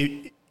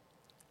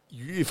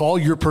 If all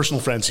your personal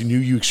friends who knew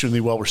you extremely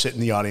well were sitting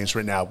in the audience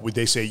right now, would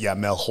they say, yeah,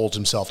 Mel holds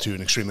himself to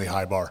an extremely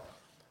high bar?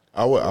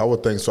 I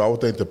would think so. I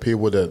would think the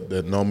people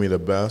that know me the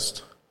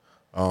best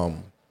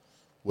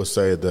would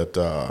say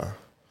that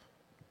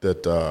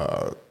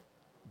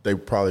they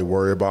probably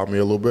worry about me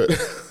a little bit.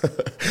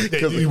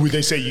 Would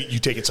they say you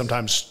take it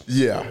sometimes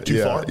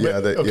too far?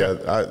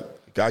 Yeah.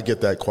 I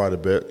get that quite a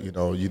bit. You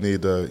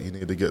need to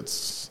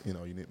get,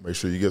 you need to make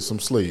sure you get some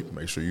sleep.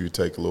 Make sure you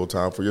take a little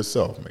time for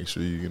yourself. Make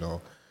sure you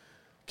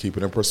keep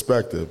it in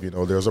perspective.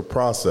 There's a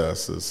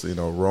process. It's,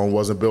 Rome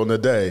wasn't built in a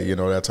day.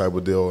 That type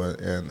of deal.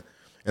 And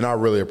I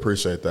really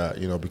appreciate that.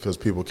 Because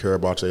people care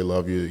about you, they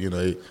love you.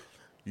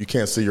 You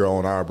can't see your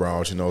own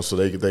eyebrows. So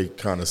they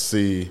kind of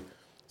see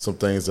some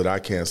things that I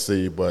can't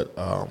see. But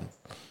at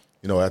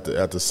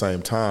the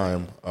same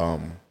time,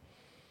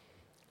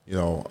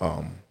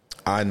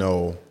 I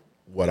know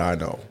what I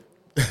know.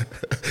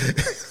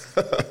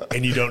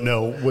 And you don't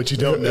know what you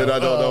don't know. And I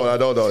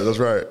don't know. That's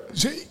right.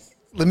 So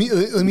let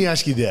me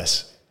ask you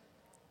this,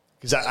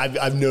 because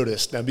I've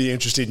noticed, and I'd be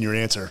interested in your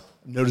answer.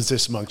 I've noticed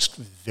this amongst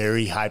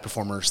very high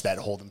performers that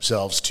hold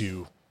themselves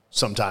to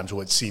sometimes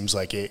what seems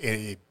like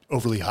a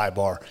overly high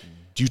bar.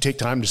 Do you take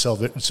time to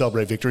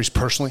celebrate victories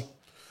personally?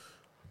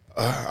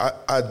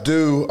 I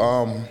do.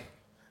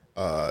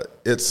 But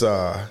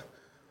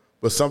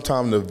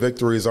sometimes the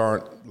victories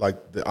aren't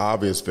like the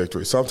obvious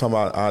victory. Sometimes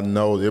I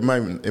know it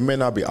may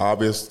not be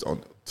obvious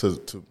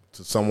to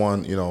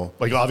someone,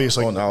 like obvious,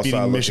 like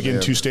beating Michigan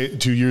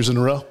 2 years in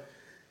a row.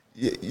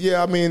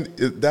 Yeah,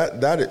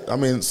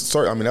 that's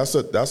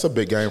a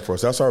big game for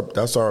us. That's our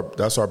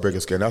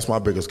biggest game. That's my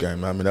biggest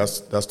game.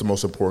 That's the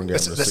most important game.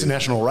 That's a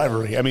national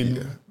rivalry.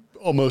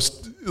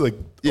 Almost like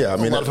a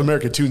lot of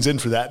America tunes in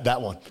for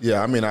that one.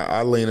 Yeah,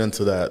 I lean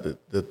into that.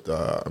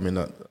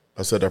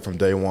 I said that from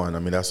day one.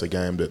 That's a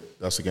game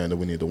that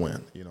we need to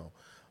win.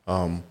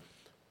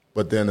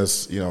 But then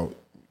it's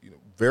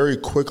very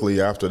quickly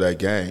after that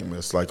game,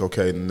 it's like,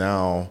 okay,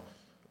 now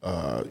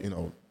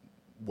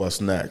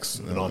what's next?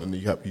 And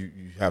you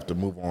have to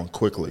move on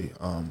quickly.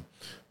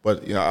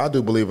 But I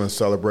do believe in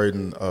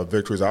celebrating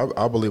victories.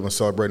 I believe in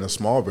celebrating the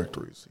small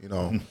victories.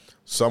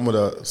 Some of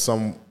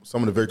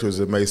the victories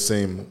that may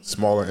seem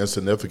small and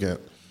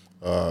insignificant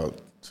to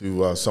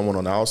someone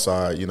on the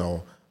outside,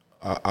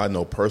 I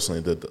know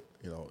personally that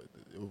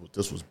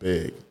this was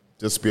big.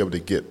 Just to be able to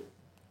get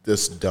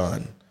this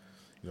done,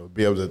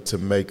 be able to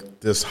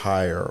make this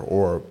hire,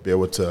 or be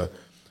able to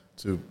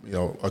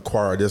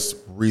acquire this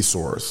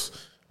resource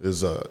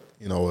is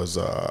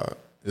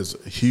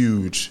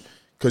huge,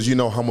 because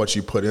how much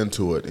you put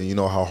into it, and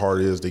how hard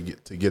it is to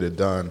get it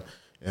done.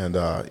 And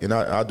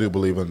I do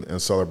believe in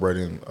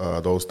celebrating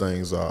those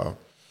things.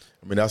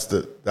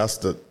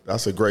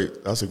 That's a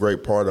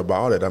great part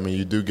about it.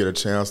 You do get a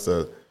chance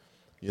to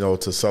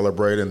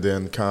celebrate, and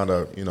then kind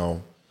of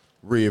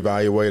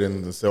reevaluate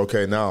and say,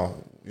 okay, now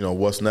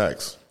what's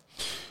next.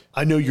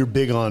 I know you're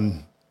big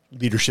on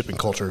leadership and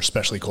culture,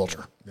 especially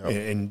culture,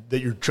 and that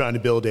you're trying to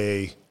build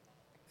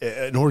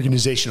an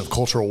organization of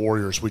cultural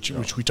warriors,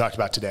 which we talked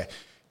about today.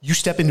 You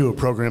step into a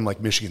program like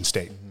Michigan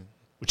State,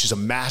 which is a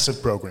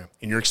massive program,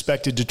 and you're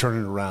expected to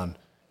turn it around.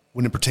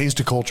 When it pertains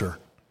to culture,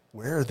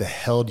 where the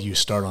hell do you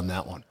start on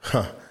that one?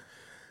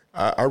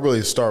 I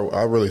really start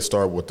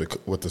with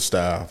the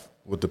staff,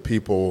 with the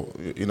people.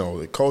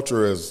 The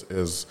culture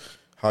is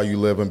how you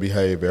live and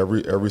behave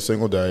every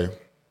single day,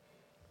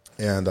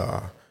 and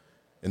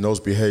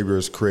those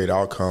behaviors create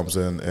outcomes,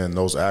 and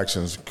those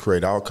actions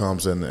create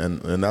outcomes,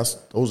 and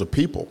those are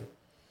people.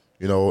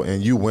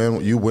 And you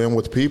win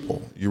with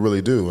people. You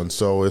really do. And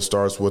so it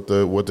starts with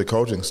the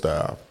coaching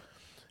staff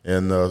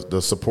and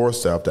the support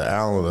staff, the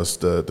analysts,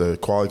 the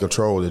quality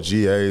control, the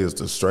GAs,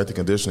 the strength and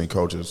conditioning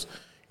coaches,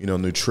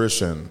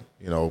 nutrition,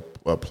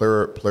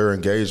 player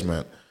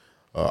engagement,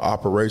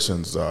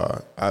 operations.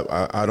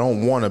 I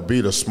don't want to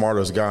be the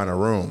smartest guy in the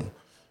room,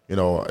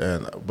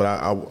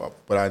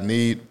 but I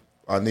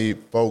need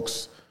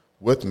folks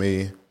with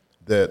me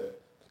that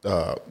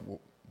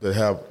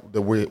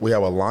we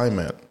have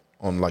alignment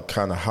on like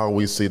kind of how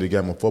we see the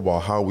game of football,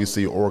 how we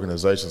see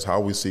organizations,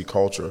 how we see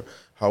culture,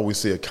 how we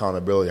see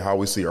accountability, how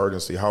we see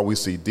urgency, how we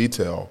see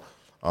detail.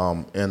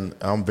 And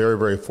I'm very,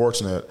 very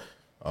fortunate.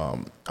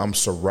 I'm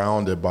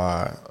surrounded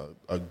by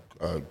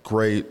a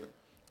great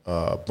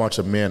bunch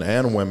of men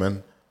and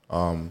women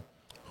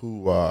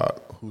who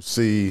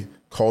see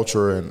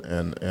culture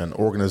and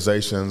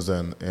organizations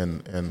and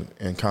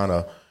kind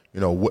of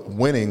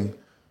winning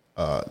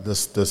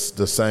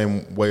the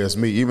same way as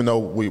me. Even though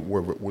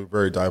we're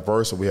very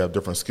diverse and we have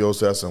different skill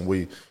sets, and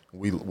we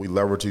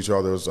leverage each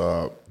other's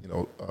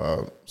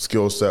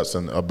skill sets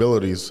and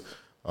abilities,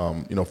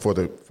 for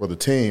the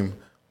team.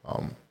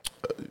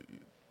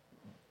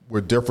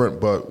 We're different,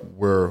 but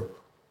we're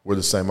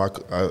the same.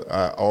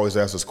 I always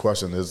ask this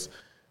question: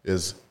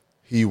 Is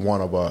he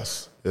one of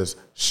us? Is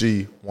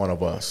she one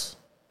of us?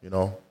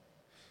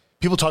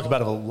 People talk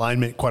about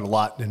alignment quite a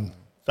lot. In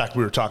fact,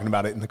 we were talking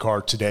about it in the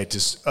car today.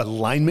 Does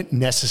alignment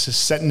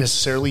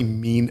necessarily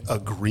mean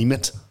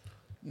agreement?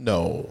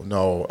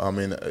 No. I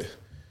mean,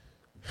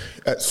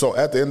 so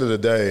at the end of the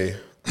day,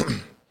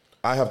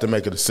 I have to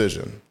make a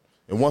decision.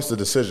 And once the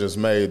decision is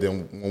made,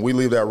 then when we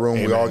leave that room,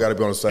 Amen. We all got to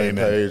be on the same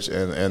Amen. Page,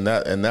 and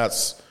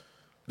that's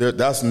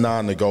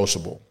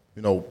non-negotiable.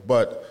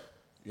 But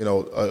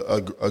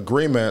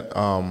agreement.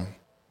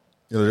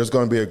 There's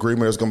going to be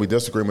agreement. There's going to be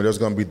disagreement. There's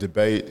going to be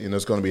debate.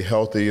 It's going to be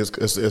healthy.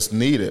 It's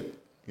needed.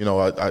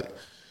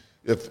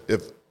 If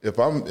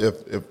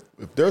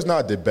there's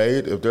not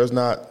debate, if there's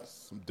not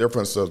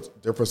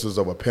differences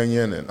of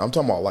opinion, and I'm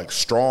talking about like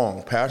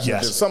strong,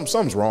 passionate, yes.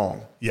 something's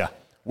wrong. Yeah,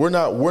 we're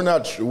not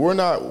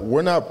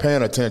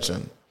paying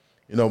attention.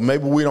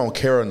 Maybe we don't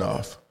care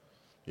enough.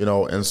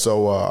 And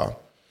so,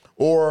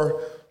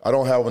 or I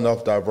don't have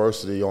enough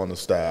diversity on the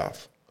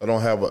staff. I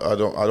don't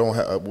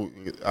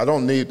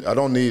need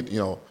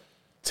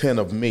 10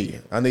 of me.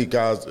 I need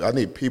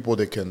people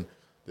that can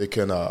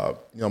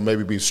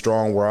maybe be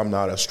strong where I'm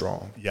not as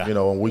strong. Yeah.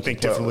 And we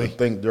think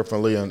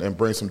differently and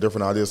bring some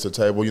different ideas to the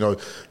table. You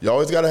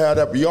always got to have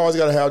that. You always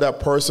got to have that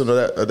person or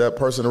that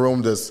person in the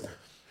room that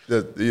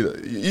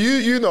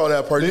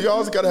person. You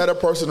always got to have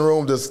that person in the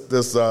room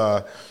that's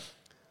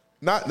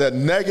not that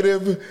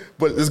negative,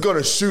 but it's going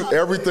to shoot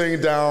everything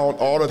down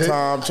all the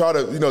time. Try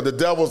to, the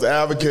devil's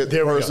advocate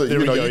person.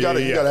 You got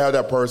to have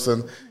that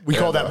person. We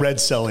call that red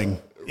selling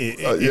in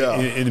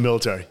the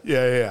military.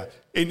 Yeah.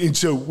 And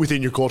so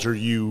within your culture,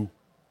 you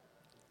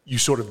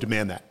sort of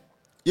demand that.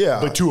 Yeah.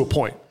 But to a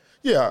point.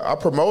 Yeah, I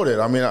promote it.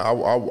 I mean, I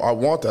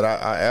want that.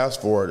 I ask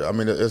for it. I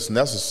mean, it's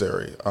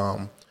necessary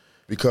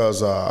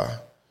because, I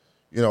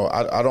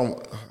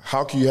don't –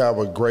 how can you have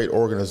a great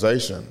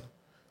organization?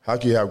 How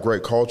can you have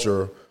great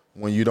culture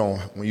when you don't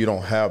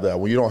have that?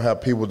 When you don't have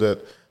people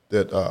that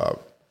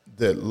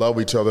love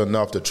each other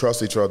enough, to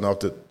trust each other enough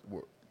to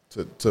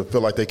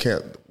feel like they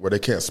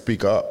can't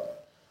speak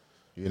up.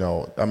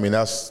 I mean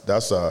that's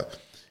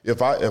if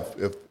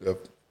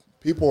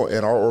people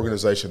in our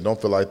organization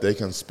don't feel like they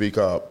can speak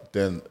up,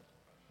 then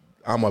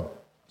I'm a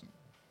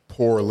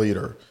poor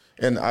leader,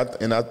 and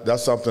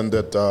that's something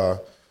that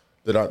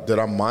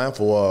I'm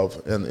mindful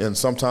of, and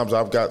sometimes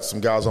I've got some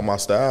guys on my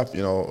staff,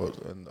 they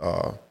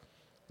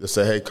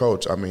say, "Hey,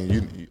 coach, I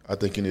mean, I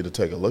think you need to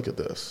take a look at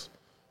this,"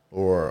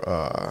 or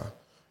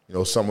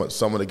some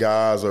of the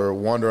guys are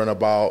wondering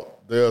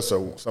about this,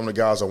 or some of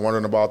the guys are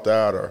wondering about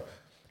that, or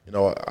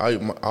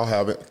I'll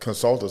have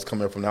consultants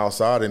come in from the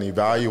outside and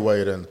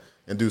evaluate and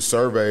do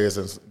surveys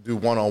and do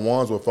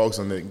one-on-ones with folks,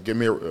 and then give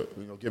a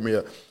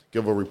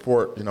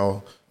report,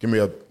 give me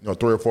a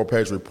 3 or 4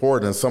 page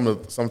report, and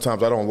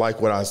sometimes I don't like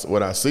what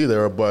I see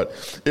there, but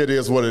it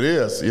is what it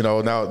is,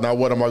 Now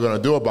what am I going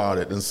to do about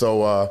it? And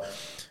so.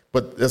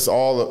 But it's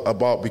all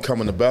about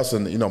becoming the best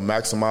and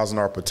maximizing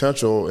our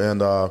potential and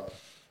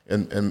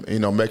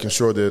making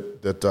sure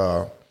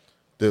that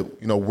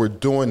we're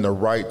doing the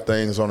right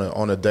things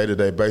on a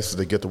day-to-day basis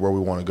to get to where we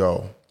want to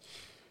go.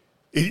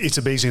 It's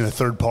amazing a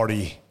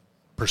third-party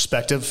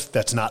perspective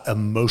that's not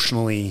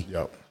emotionally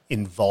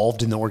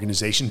involved in the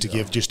organization to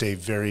give just a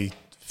very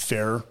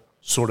fair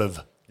sort of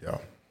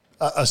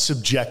a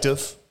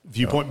subjective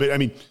viewpoint. But I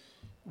mean,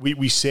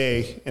 we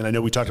say, and I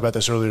know we talked about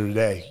this earlier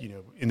today,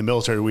 in the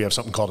military, we have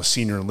something called a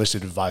senior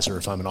enlisted advisor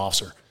if I'm an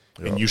officer.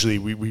 Yep. And usually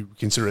we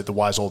consider it the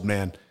wise old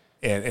man.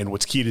 And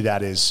what's key to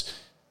that is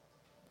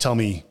tell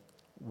me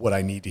what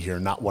I need to hear,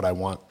 not what I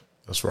want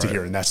to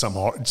hear. And that's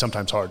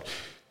sometimes hard.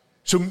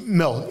 So,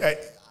 Mel,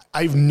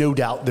 I have no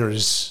doubt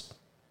there's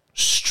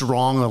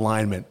strong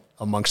alignment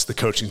amongst the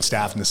coaching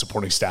staff and the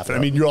supporting staff. And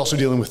I mean, you're also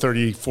dealing with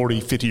 30, 40,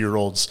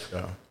 50-year-olds.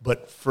 Yeah.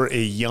 But for a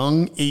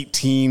young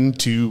 18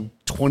 to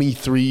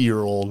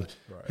 23-year-old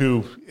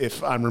who,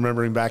 if I'm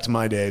remembering back to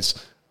my days,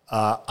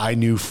 I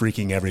knew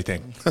freaking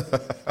everything.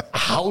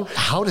 How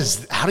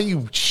do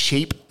you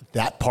shape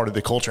that part of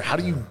the culture? How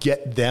do you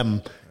get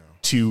them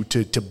to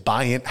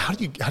buy in? How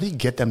do you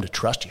get them to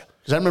trust you?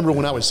 Because I remember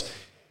when I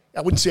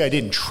wouldn't say I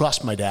didn't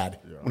trust my dad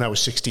when I was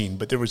 16,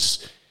 but there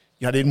was,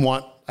 I didn't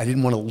want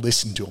to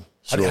listen to him.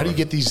 Sure. How do you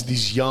get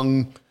these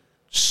young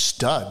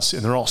studs,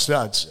 and they're all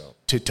studs,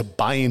 to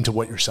buy into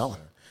what you're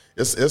selling?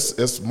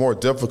 It's more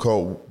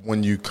difficult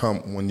when you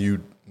come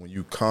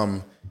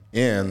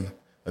in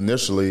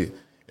initially,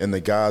 and the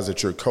guys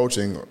that you're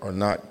coaching are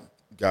not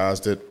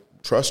guys that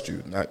trust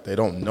you. They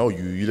don't know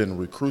you. You didn't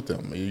recruit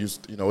them.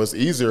 It's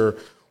easier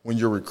when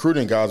you're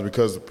recruiting guys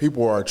because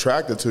people are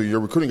attracted to you. You're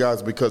recruiting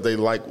guys because they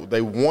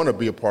want to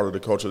be a part of the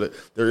culture.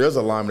 There is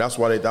alignment. That's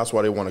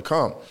why they want to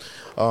come.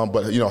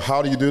 But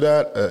how do you do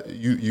that?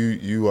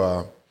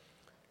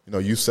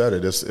 you said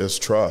it. It's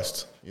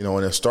trust.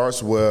 And it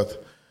starts with,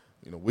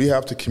 we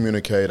have to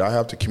communicate. I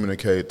have to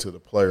communicate to the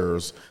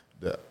players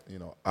that,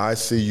 I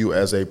see you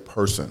as a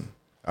person.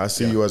 I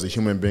see you as a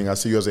human being. I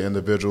see you as an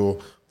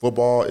individual.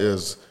 Football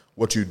is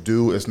what you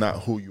do. It's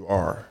not who you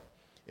are.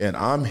 And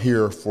I'm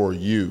here for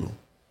you.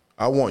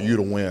 I want you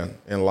to win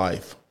in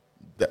life.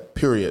 That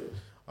period.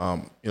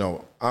 I'm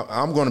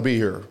going to be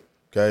here.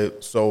 Okay.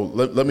 So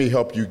let me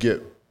help you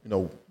get,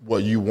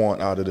 what you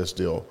want out of this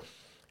deal.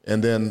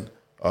 And then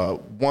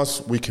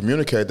once we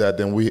communicate that,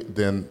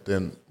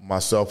 then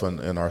myself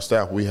and our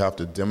staff, we have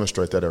to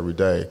demonstrate that every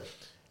day.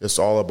 It's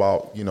all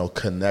about,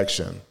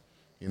 connection,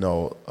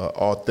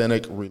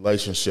 authentic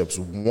relationships,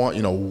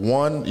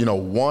 one-on-one,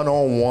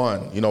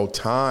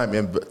 time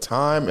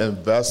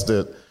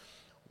invested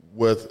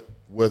with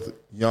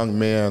young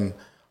men,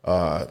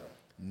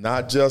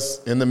 not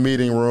just in the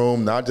meeting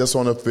room, not just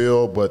on the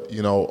field, but,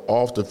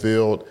 off the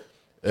field.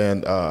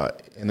 And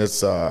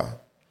it's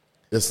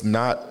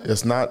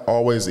not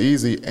always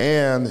easy.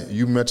 And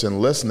you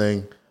mentioned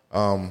listening.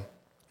 You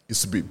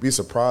should be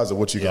surprised at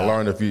what you can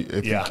learn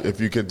if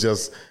you could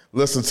just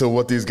listen to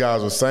what these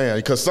guys are saying.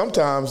 Because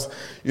sometimes,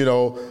 they're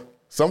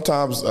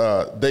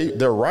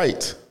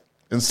right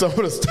in some of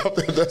the stuff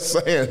that they're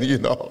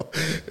saying,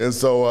 And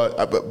so,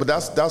 but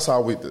that's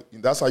how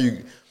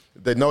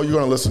they know you're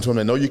going to listen to them.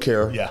 They know you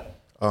care. Yeah.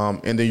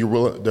 And then they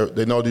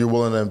know that you're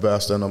willing to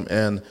invest in them.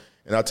 And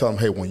I tell them,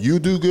 hey, when you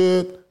do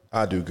good,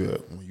 I do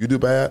good. When you do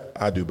bad,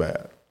 I do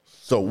bad.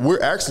 So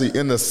we're actually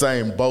in the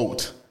same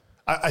boat.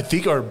 I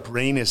think our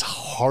brain is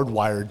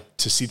hardwired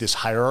to see this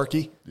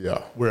hierarchy.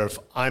 Yeah. Where if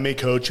I'm a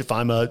coach, if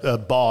I'm a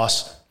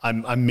boss,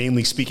 I'm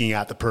mainly speaking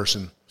at the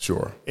person.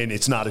 Sure. And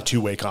it's not a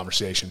two-way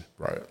conversation.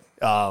 Right.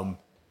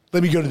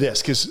 Let me go to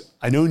this, because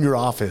I know in your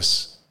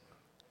office,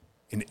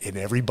 and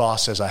every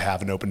boss says I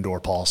have an open door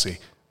policy,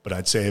 but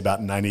I'd say about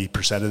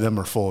 90% of them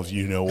are full of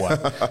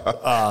you-know-what.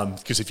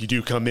 Because if you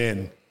do come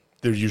in,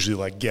 they're usually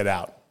like, get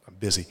out. I'm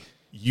busy.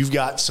 You've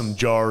got some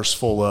jars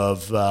full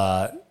of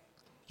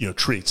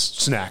treats,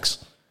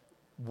 snacks.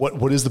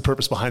 What is the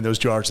purpose behind those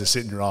jars that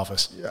sit in your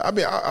office? Yeah, I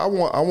mean, I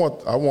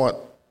want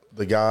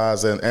the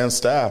guys and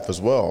staff as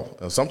well.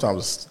 And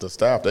sometimes the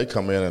staff, they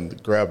come in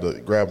and grab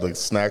the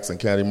snacks and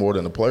candy more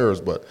than the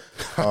players. But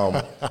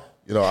I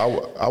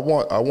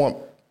want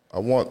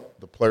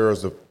the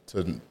players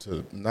to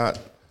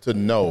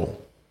know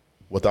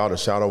without a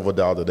shadow of a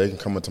doubt that they can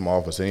come into my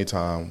office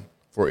anytime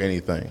for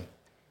anything.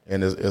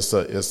 And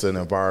it's an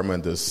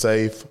environment that's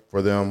safe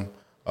for them.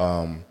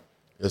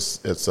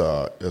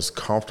 It's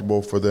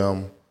comfortable for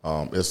them.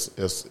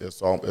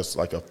 It's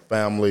like a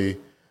family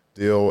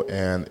deal,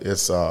 and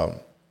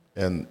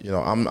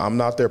I'm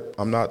not their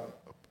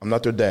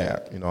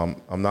dad.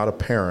 I'm not a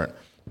parent,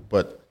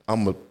 but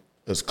I'm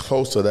as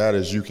close to that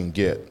as you can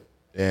get.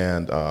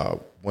 And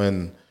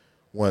when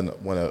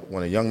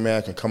a young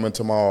man can come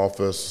into my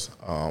office,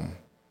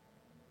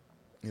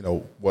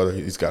 whether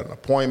he's got an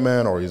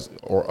appointment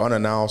or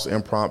unannounced,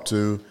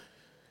 impromptu,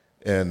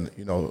 and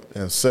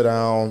sit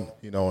down,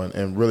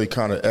 and really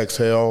kind of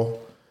exhale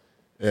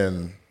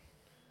and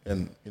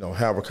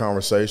have a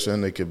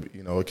conversation. It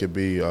could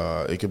be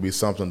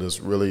something that's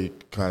really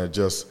kind of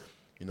just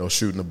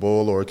shooting the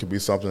bull, or it could be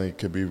something that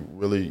could be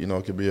really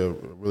it could be a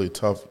really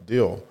tough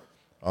deal.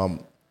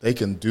 They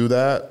can do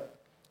that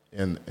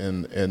and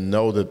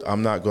know that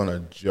I'm not going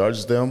to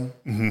judge them.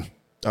 Mm-hmm.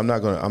 I'm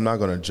not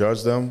going to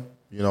judge them.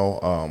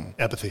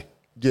 Empathy.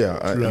 Yeah,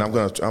 and I'm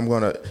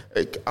gonna.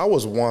 I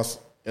was once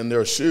in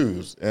their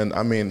shoes, and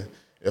I mean,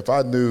 if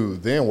I knew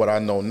then what I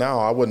know now,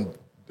 I wouldn't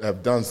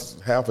have done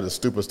half of the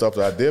stupid stuff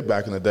that I did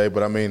back in the day.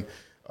 But they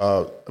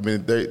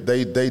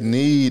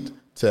need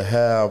to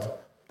have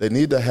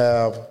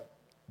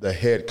the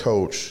head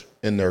coach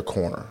in their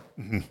corner.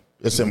 Mm-hmm.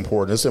 It's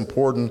important. It's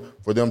important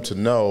for them to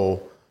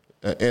know,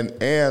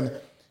 and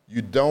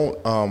you don't.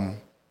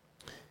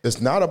 It's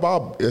not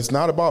about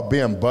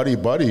being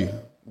buddy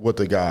with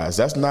the guys.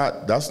 That's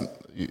not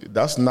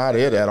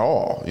it at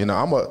all.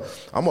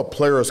 I'm a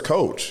player's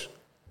coach.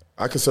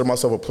 I consider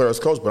myself a player's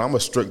coach, but I'm a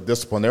strict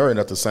disciplinarian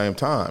at the same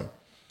time.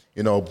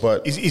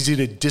 But is it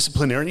a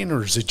disciplinarian,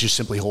 or is it just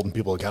simply holding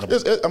people accountable?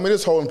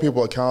 It's holding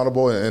people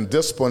accountable, and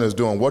discipline is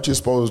doing what you're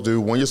supposed to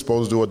do, when you're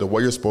supposed to do it, the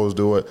way you're supposed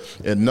to do it,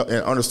 and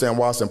understand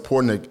why it's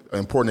important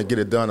to get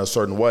it done a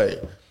certain way.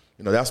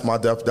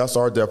 That's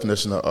our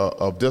definition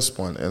of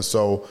discipline. And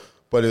so,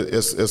 but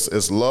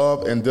it's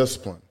love and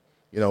discipline.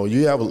 If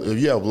you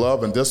have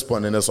love and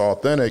discipline and it's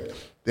authentic,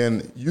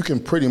 then you can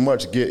pretty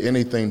much get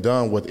anything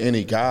done with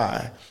any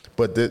guy.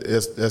 But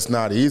it's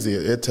not easy.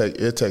 It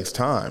takes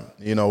time,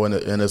 and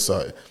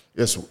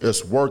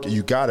it's work.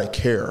 You gotta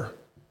care.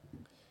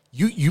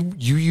 You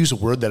use a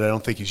word that I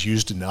don't think is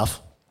used enough.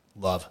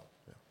 Love.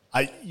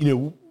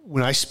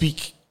 When I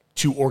speak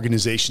to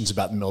organizations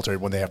about the military,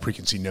 when they have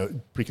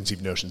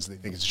preconceived notions, they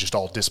think it's just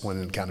all discipline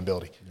and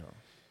accountability. Yeah.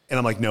 And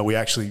I'm like, no, we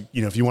actually,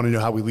 if you want to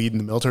know how we lead in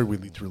the military, we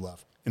lead through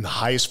love. And the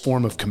highest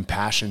form of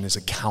compassion is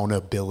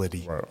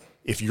accountability. Right.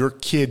 If your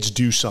kids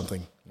do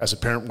something, as a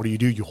parent, what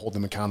do? You hold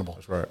them accountable.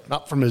 That's right.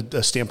 Not from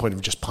a standpoint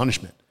of just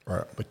punishment,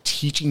 right, but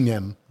teaching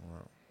them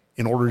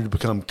in order to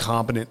become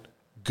competent,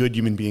 good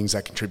human beings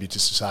that contribute to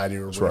society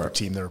or whatever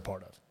team they're a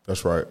part of.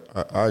 That's right.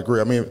 I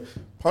agree. I mean,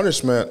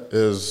 punishment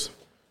is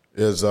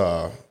that's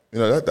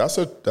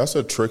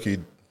a tricky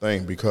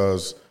thing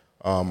because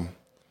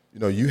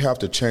you have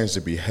to change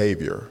the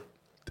behavior,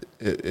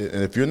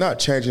 and if you're not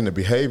changing the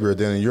behavior,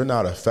 then you're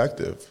not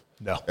effective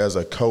as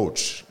a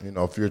coach.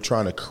 If you're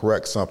trying to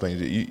correct something,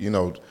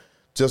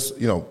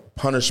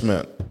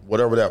 punishment,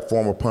 whatever that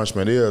form of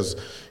punishment is,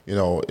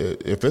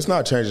 if it's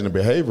not changing the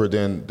behavior,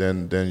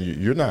 then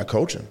you're not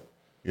coaching.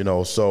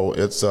 So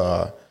it's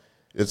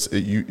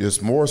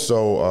more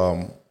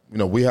so.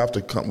 You have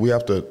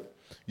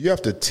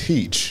to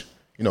teach.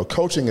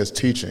 Coaching is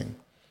teaching,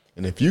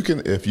 and if you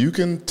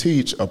can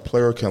teach, a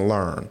player can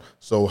learn.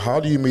 So how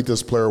do you meet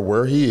this player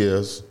where he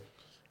is?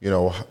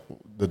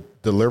 The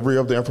delivery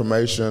of the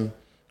information.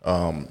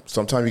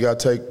 Sometimes you got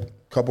to take a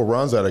couple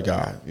runs at a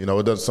guy.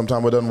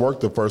 Sometimes it doesn't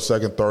work the first,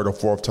 second, third, or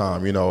fourth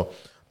time.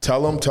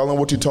 Tell him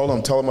what you told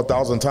him. Tell him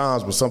 1,000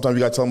 times, but sometimes you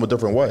got to tell him a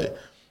different way.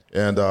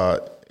 And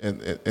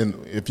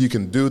if you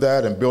can do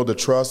that and build the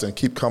trust and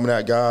keep coming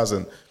at guys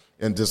and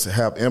just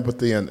have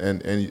empathy and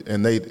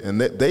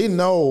they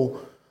know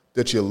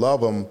that you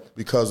love them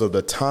because of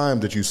the time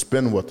that you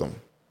spend with them.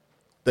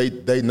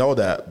 They know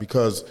that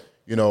because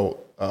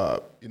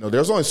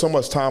there's only so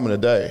much time in a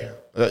day.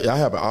 I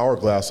have an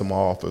hourglass in my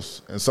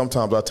office, and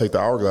sometimes I take the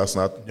hourglass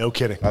and I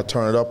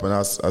turn it up and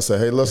I say,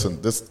 hey,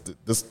 listen, this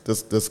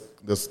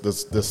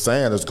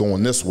sand is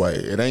going this way.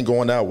 It ain't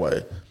going that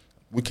way.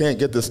 We can't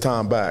get this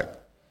time back.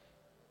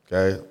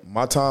 Okay,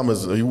 my time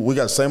we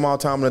got the same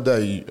amount of time in a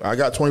day. I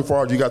got 24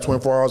 hours, you got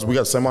 24 hours, we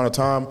got the same amount of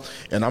time,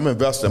 and I'm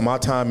investing my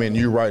time in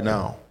you right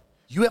now.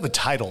 You have a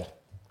title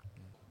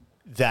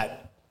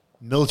that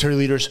military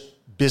leaders,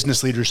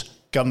 business leaders,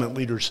 government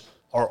leaders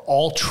are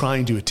all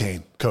trying to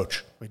attain,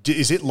 Coach.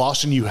 Is it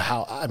lost on you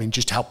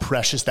just how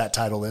precious that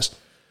title is?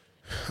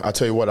 I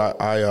tell you what,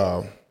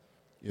 I've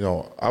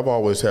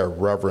always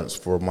had reverence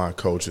for my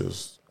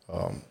coaches.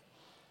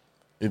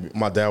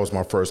 My dad was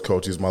my first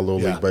coach. He's my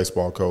little league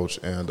baseball coach,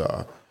 and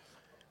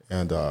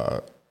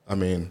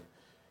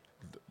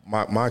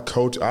my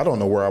coach. I don't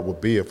know where I would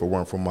be if it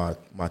weren't for my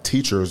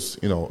teachers,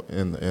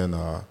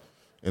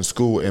 in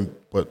school.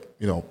 But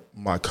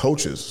my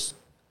coaches,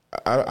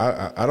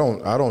 I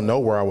don't know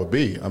where I would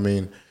be. I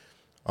mean,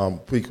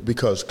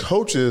 because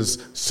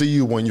coaches see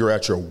you when you're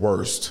at your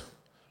worst.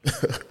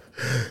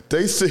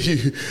 They see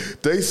you.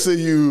 They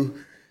see you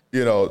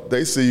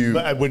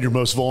when you're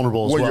most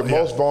vulnerable. You're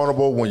most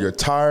vulnerable, when you're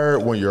tired,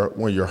 when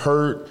you're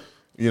hurt.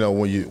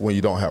 When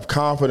you don't have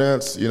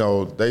confidence.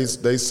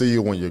 They see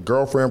you when your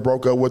girlfriend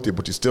broke up with you,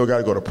 but you still got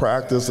to go to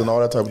practice and all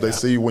that type. They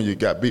see you when you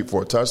got beat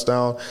for a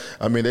touchdown.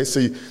 I mean, they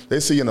see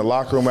you in the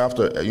locker room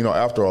after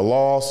a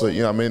loss.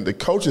 The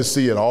coaches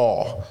see it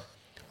all.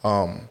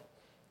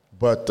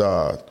 But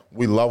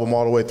we love them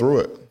all the way through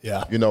it.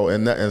 Yeah.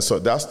 And so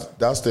that's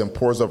the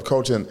importance of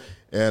coaching.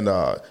 And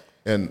a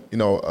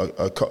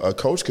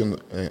coach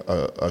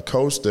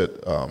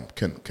that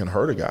can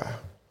hurt a guy.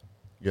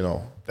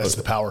 That's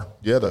the power.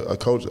 Yeah, a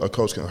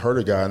coach can hurt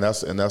a guy, and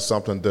that's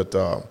something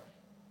that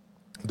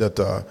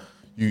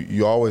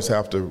you always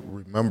have to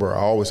remember. I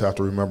always have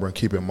to remember and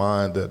keep in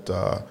mind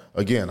that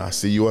again, I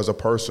see you as a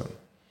person.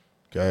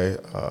 Okay,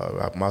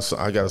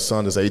 I got a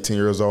son that's 18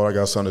 years old. I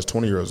got a son that's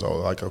 20 years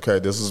old. Like, okay,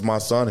 this is my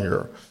son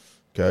here.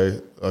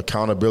 Okay,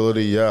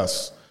 accountability,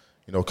 yes.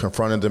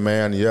 Confronting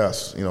demand,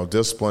 yes.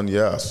 Discipline,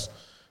 yes.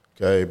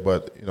 Okay,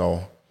 but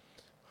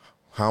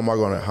how am I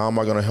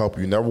gonna help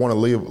you? You never want to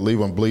leave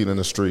them bleeding in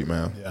the street,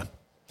 man. Yeah,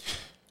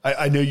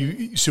 I know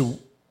you. So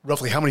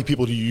roughly, how many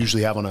people do you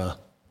usually have on the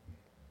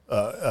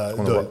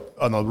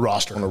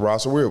roster? On the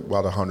roster, we're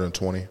about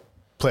 120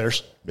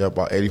 players. Yeah,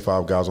 about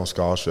 85 guys on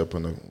scholarship,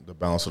 and the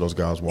balance of those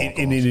guys walk on.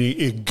 In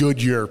a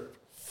good year,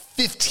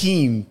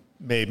 15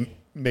 may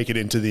make it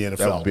into the NFL.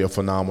 That would be a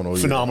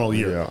phenomenal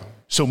year. Yeah.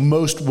 So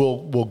most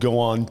will go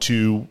on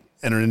to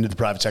enter into the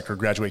private sector,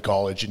 graduate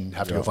college, and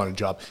have to go find a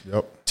job.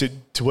 Yep.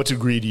 To what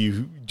degree do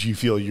you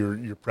feel you're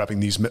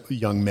prepping these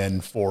young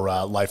men for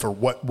life, or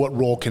what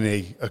role can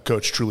a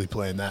coach truly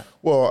play in that?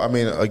 Well, I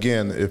mean,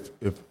 again,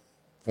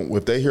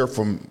 if they hear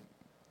from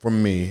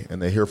me and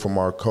they hear from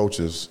our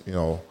coaches,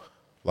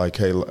 like,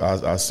 hey,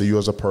 I see you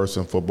as a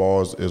person.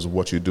 Football is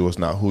what you do. It's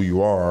not who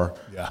you are.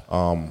 Yeah.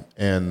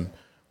 And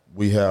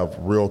we have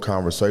real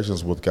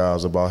conversations with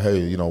guys about,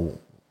 hey,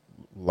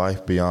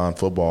 life beyond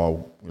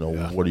football.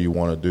 What do you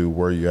want to do?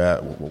 Where are you at?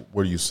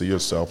 Where do you see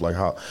yourself? Like,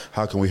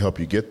 how can we help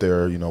you get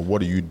there?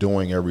 What are you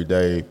doing every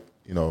day?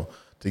 To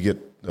get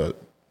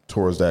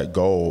towards that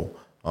goal.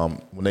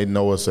 When they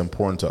know it's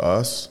important to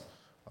us,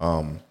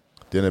 then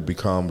it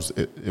becomes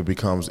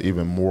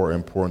even more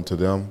important to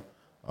them.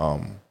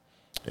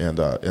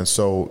 And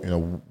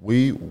so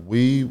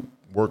we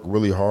work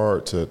really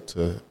hard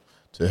to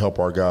help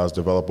our guys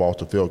develop off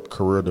the field.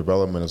 Career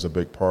development is a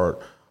big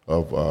part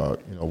of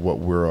what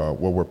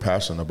we're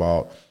passionate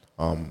about,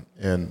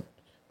 and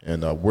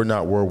we're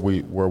not where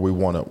we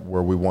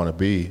want to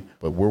be,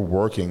 but we're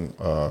working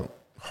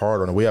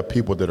hard on it. We have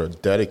people that are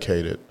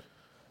dedicated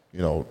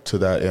to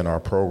that in our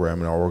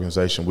program, in our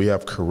organization. We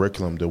have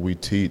curriculum that we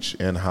teach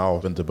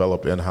in-house and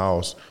develop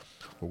in-house,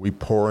 where we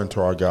pour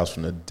into our guys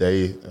from the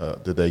day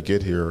that they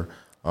get here.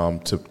 I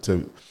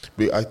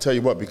tell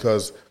you what,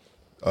 because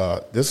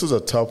this is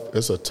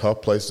it's a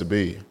tough place to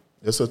be.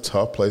 It's a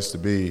tough place to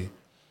be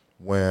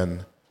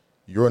when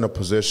you're in a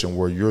position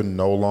where you're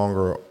no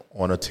longer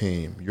on a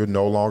team, you're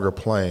no longer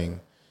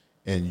playing,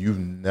 and you've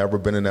never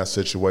been in that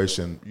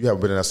situation. You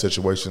haven't been in that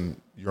situation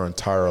your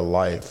entire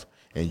life,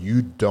 and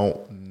you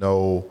don't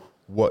know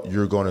what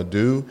you're going to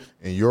do,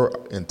 and your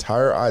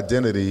entire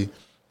identity,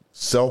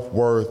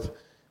 self-worth,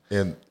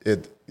 and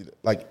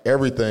like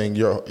everything,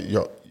 your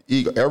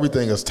ego,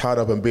 everything is tied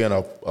up in being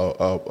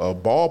a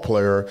ball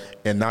player,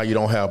 and now you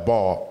don't have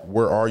ball.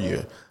 Where are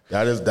you?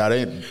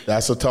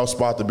 That's a tough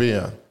spot to be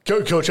in.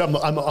 Coach, I'm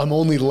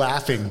only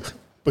laughing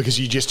because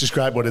you just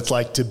described what it's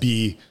like to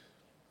be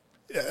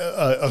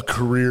a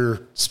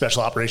career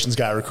special operations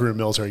guy or a career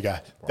military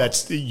guy. Wow.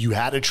 You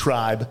had a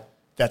tribe.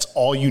 That's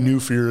all you knew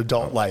for your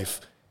adult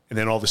life. And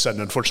then all of a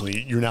sudden,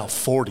 unfortunately, you're now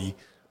 40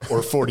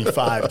 or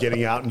 45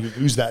 getting out, and you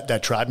lose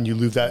that tribe, and you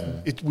lose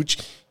that, which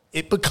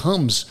it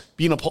becomes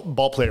being a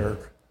ball player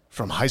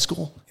from high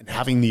school and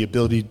having the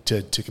ability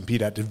to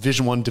compete at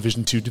Division I,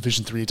 Division II,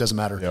 Division III, it doesn't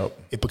matter. Yep.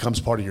 It becomes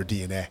part of your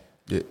DNA.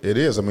 It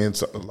is. I mean,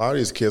 a lot of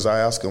these kids, I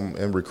ask them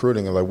in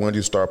recruiting, like, when do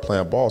you start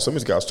playing ball? Some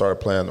of these guys started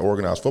playing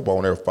organized football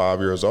when they were 5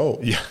 years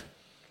old. Yeah.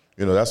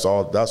 That's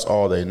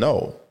all they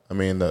know. I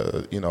mean,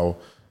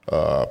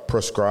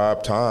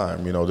 prescribed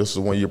time, this is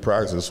when you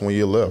practice, this is when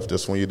you lift,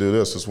 this is when you do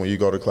this is when you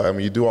go to class. I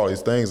mean, you do all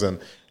these things, and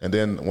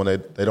then when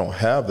they don't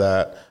have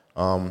that,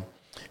 and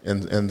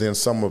then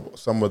some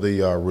of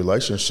the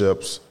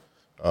relationships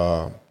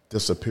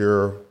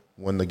disappear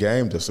when the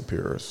game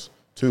disappears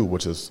too,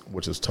 which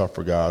is tough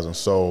for guys. And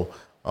so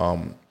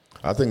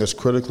I think it's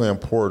critically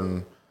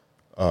important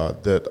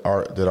that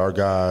our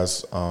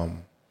guys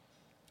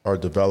are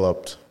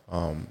developed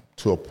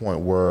to a point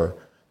where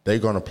they're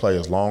going to play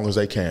as long as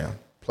they can.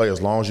 Play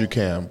as long as you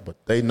can, but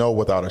they know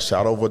without a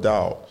shadow of a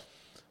doubt,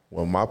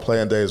 when my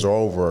playing days are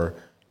over,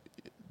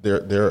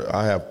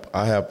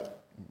 I have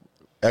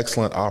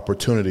excellent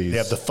opportunities. They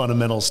have the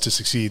fundamentals to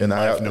succeed in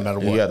life, no matter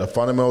what. Yeah, the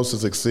fundamentals to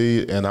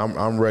succeed, and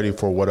I'm ready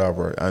for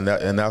whatever. And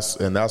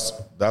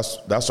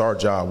that's our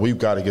job. We've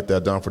got to get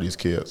that done for these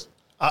kids.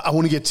 I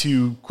want to get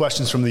to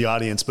questions from the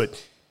audience, but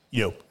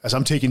as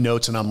I'm taking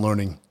notes and I'm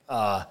learning,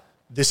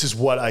 this is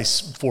what I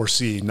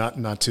foresee.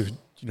 Not to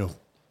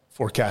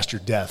forecast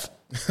your death.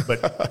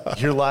 But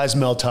here lies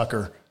Mel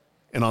Tucker,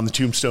 and on the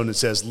tombstone it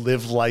says,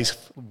 "Live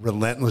life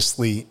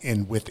relentlessly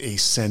and with a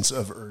sense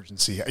of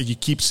urgency." You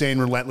keep saying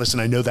relentless,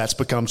 and I know that's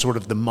become sort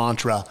of the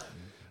mantra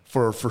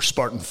for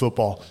Spartan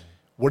football.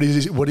 What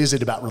is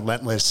it about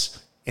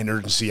relentless and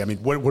urgency? I mean,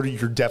 what are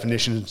your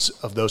definitions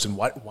of those, and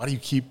why do you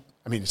keep?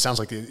 I mean, it sounds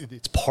like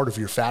it's part of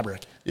your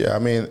fabric. Yeah, I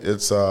mean,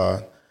 it's.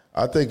 I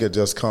think it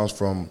just comes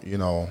from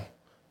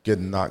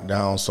getting knocked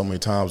down so many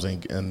times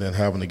and then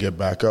having to get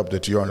back up,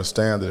 that you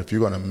understand that if you're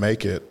going to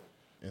make it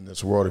in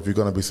this world, if you're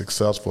going to be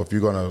successful, if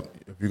you're going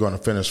to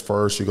finish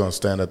first, you're going to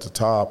stand at the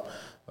top,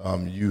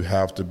 you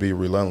have to be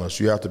relentless.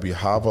 You have to be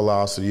high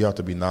velocity. You have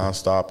to be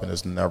nonstop, and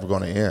it's never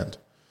going to end.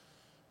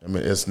 I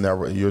mean,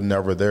 you're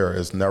never there.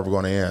 It's never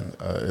going to end.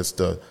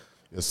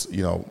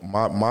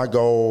 My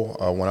goal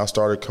when I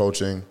started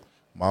coaching,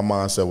 my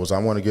mindset was I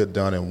want to get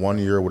done in 1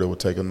 year what it would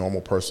take a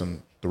normal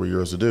person 3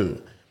 years to do.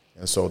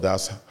 And so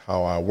that's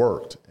how I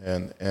worked,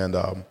 and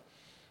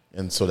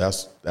so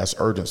that's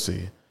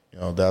urgency.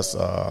 That's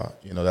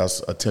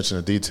attention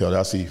to detail.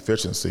 That's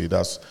efficiency.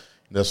 That's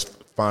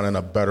finding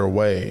a better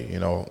way.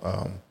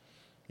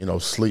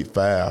 Sleep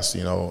fast.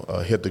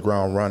 Hit the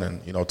ground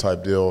running.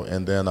 Type deal.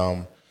 And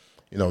then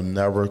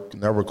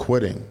never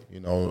quitting.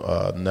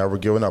 Never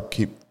giving up.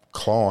 Keep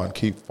clawing.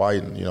 Keep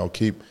fighting.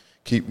 Keep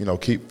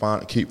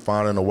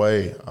finding a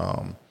way.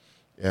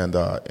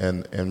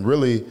 And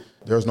really,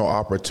 there's no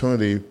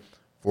opportunity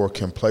for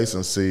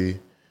complacency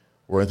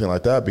or anything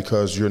like that,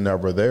 because you're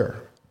never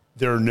there.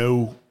 There are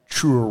no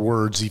truer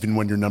words, even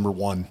when you're number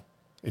one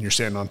and you're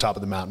standing on top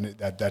of the mountain.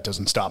 That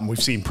doesn't stop. And we've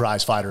seen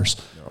prize fighters.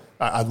 No.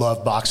 I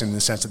love boxing in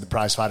the sense that the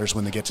prize fighters,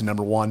 when they get to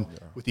number one,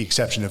 with the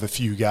exception of a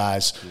few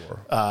guys,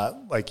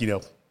 like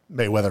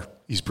Mayweather,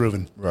 he's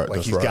proven, right,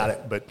 he's got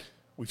it. But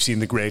we've seen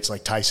the greats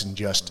like Tyson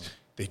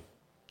they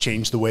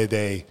change the way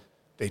they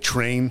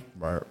train.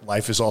 Right.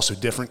 Life is also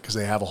different because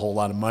they have a whole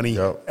lot of money.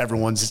 Yep.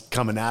 Everyone's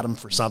coming at them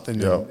for something,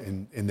 yep.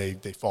 and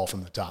they fall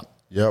from the top.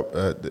 Yep,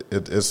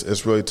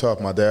 it's really tough.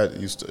 My dad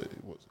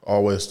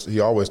always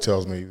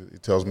tells me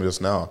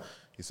this now.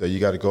 He said, you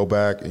got to go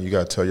back and you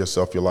got to tell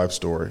yourself your life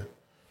story.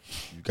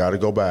 You got to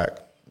go back.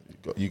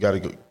 You got to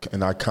go,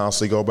 and I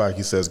constantly go back.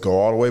 He says, go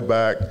all the way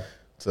back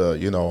to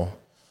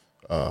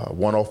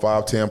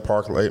 10510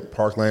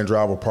 Park Lane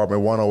Drive,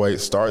 apartment 108.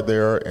 Start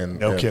there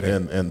and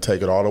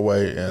take it all the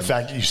way. And the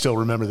fact that you still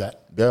remember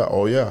that. Yeah.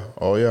 Oh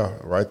yeah.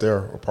 Right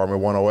there,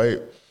 apartment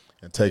 108,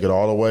 and take it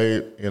all the way,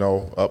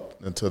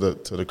 up into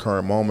the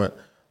current moment.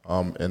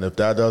 And if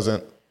that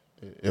doesn't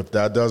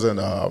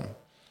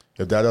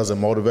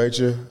motivate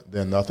you,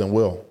 then nothing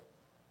will.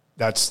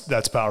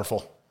 That's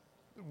powerful.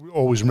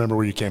 Always remember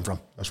where you came from.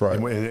 That's right.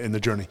 In the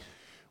journey.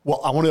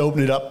 Well, I want to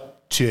open it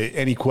up to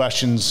any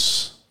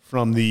questions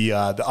from the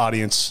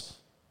audience.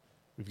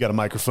 We've got a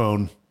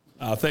microphone.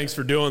 Thanks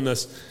for doing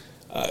this.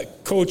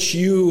 Coach,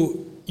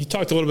 you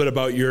talked a little bit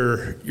about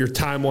your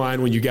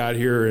timeline when you got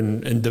here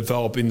and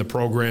developing the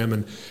program.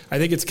 And I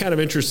think it's kind of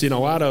interesting. A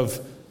lot of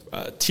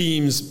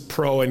teams,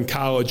 pro and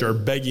college, are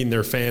begging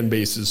their fan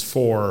bases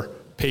for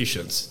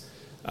patience.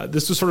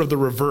 This was sort of the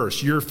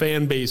reverse. Your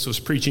fan base was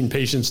preaching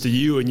patience to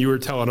you, and you were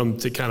telling them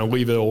to kind of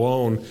leave it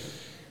alone.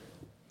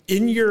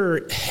 In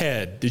your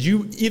head, did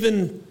you,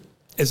 even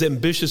as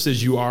ambitious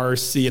as you are,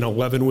 see an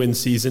 11-win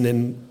season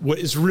in what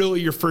is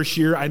really your first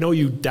year? I know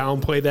you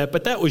downplay that,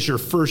 but that was your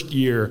first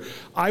year.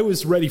 I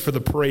was ready for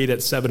the parade at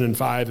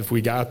 7-5 if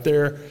we got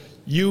there.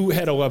 You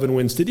had 11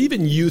 wins. Did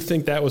even you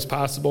think that was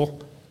possible?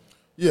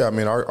 Yeah, I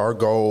mean, our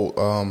goal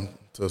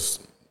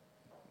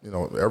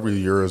every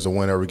year is to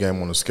win every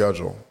game on the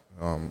schedule.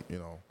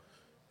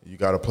 You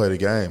got to play the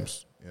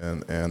games,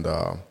 and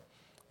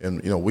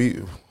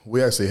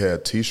we actually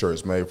had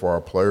T-shirts made for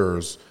our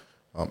players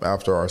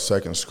after our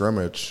second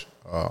scrimmage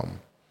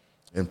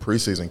in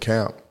preseason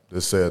camp. They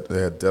said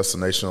they had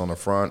destination on the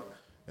front,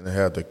 and they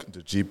had the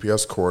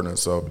GPS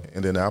coordinates of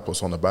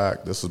Indianapolis on the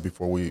back. This is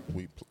before we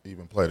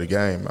even played a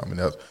game. I mean,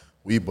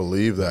 we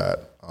believe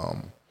that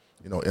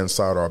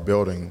inside our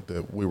building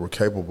that we were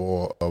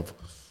capable of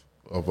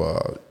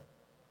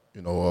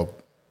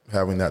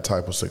having that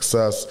type of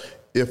success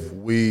if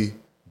we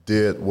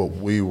did what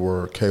we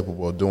were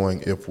capable of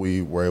doing, if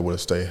we were able to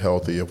stay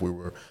healthy, if we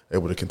were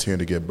able to continue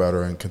to get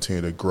better and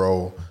continue to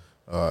grow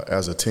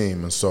as a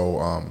team. And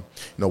so,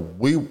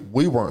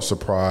 we weren't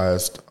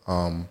surprised,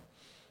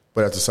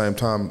 but at the same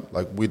time,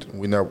 like we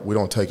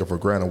don't take it for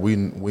granted.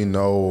 We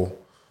know,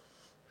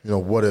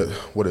 what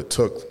it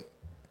took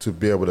to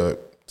be able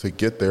to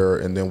get there,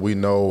 and then we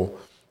know,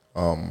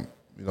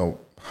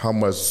 how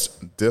much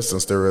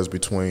distance there is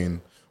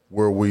between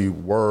where we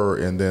were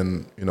and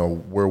then,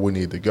 where we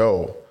need to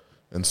go.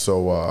 And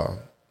so,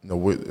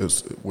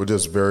 we're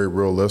just very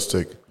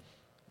realistic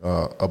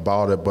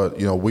about it. But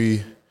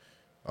we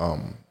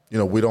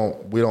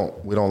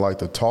don't like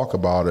to talk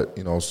about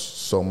it,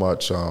 so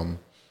much.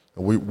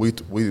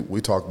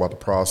 We talk about the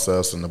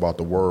process and about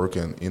the work,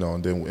 and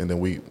and then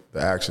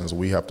the actions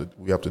we have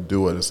to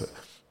do it. It's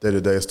day to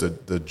day. It's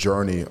the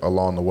journey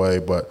along the way.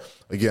 But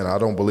again, I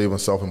don't believe in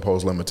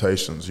self-imposed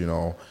limitations,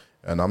 and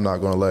I'm not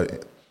going to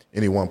let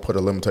anyone put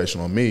a limitation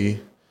on me.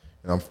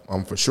 And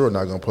I'm for sure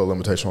not going to put a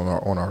limitation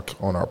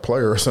on our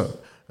players and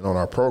on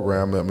our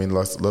program. I mean,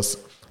 let's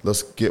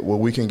get what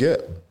we can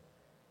get.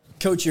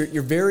 Coach,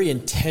 you're very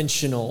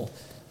intentional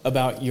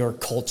about your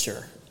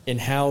culture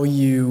and how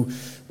you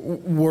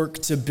work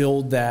to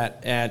build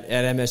that at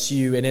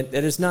MSU. And it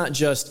is not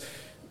just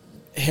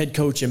head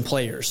coach and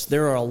players.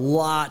 There are a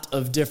lot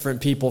of different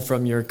people,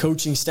 from your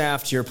coaching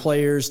staff to your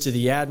players to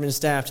the admin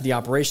staff to the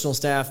operational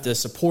staff, the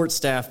support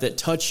staff, that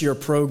touch your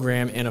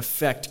program and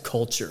affect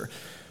culture.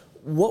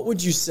 What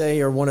would you say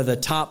are one of the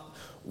top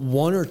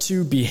 1 or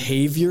 2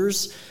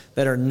 behaviors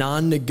that are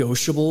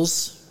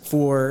non-negotiables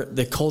for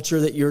the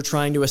culture that you're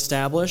trying to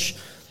establish?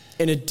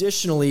 And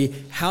additionally,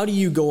 how do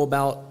you go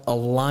about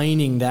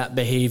aligning that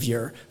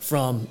behavior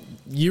from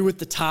you at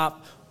the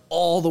top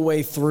all the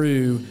way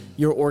through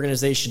your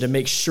organization to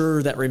make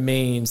sure that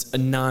remains a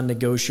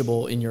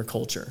non-negotiable in your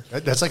culture?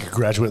 That's like a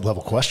graduate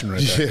level question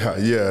right there.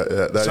 Yeah.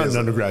 It's not an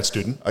undergrad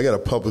student. I got a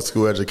public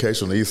school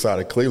education on the east side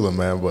of Cleveland,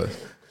 man. But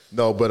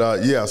no,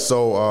 but yeah.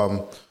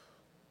 So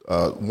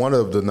one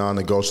of the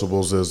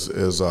non-negotiables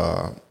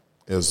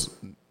is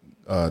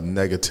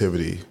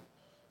negativity.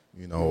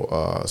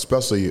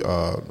 Especially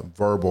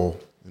verbal,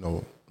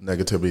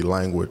 negativity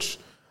language.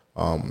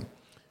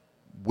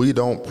 We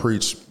don't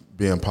preach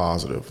being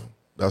positive.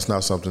 That's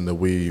not something that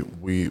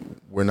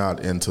we're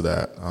not into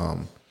that.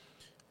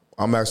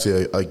 I'm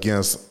actually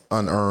against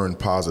unearned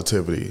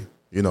positivity.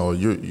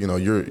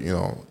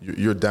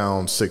 You're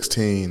down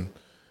 16,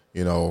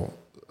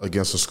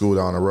 against a school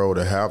down the road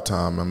at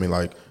halftime. I mean,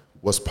 like,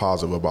 what's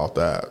positive about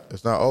that?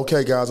 It's not,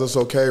 okay, guys, it's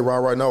okay,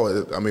 right.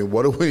 No, I mean,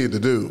 what do we need to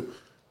do,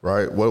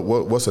 right?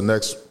 What's the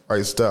next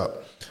right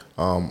step?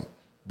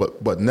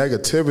 But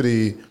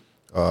negativity,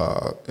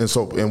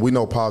 and we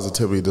know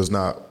positivity does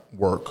not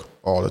work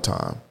all the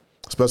time,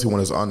 especially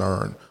when it's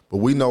unearned. But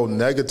we know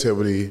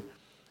negativity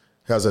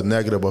has a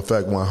negative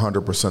effect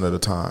 100% of the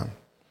time.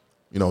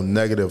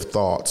 Negative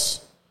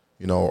thoughts,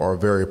 are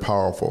very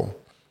powerful.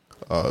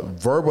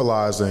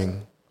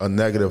 Verbalizing a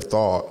negative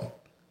thought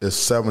is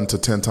 7 to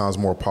 10 times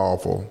more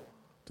powerful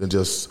than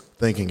just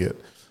thinking it,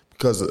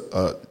 because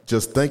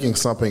just thinking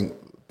something,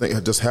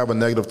 just having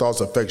negative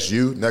thoughts affects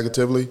you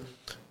negatively,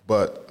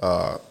 but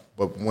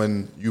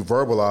when you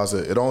verbalize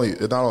it,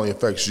 it not only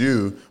affects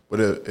you, but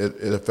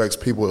it affects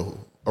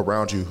people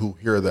around you who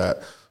hear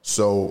that.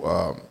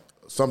 So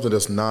something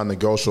that's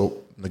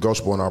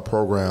non-negotiable in our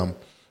program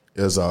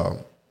is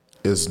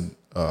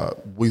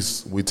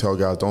we tell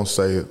guys, don't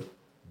say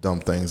dumb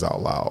things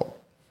out loud.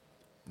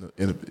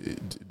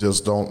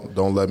 Just don't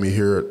let me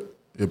hear it.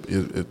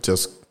 It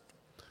just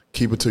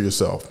keep it to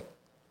yourself.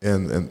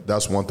 And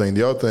that's one thing.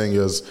 The other thing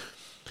is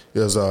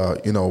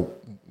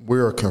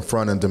we're a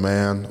confront and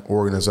demand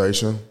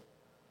organization,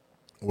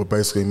 what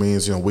basically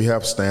means, we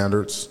have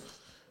standards.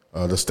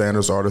 The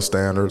standards are the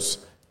standards.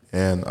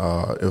 And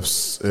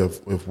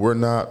if we're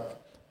not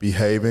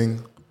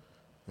behaving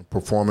and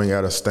performing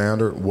at a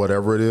standard,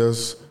 whatever it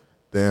is,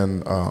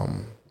 then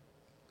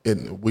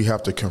we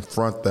have to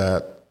confront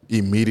that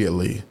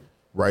immediately,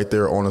 right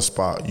there on the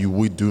spot.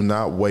 We do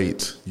not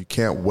wait. You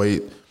can't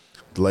wait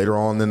later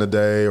on in the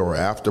day or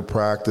after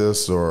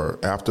practice or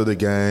after the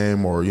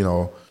game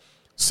or,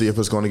 see if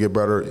it's going to get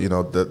better.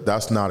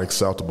 That's not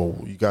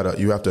acceptable.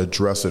 You have to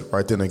address it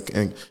right then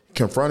and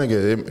confronting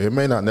it. It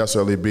may not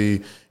necessarily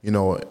be,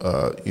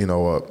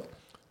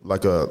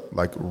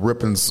 like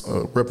ripping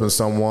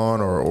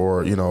someone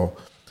or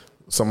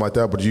something like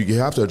that, but you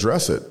have to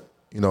address it.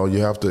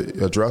 You have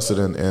to address it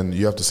and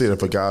you have to see it.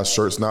 If a guy's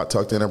shirt's not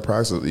tucked in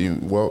practice,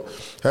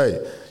 hey,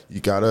 you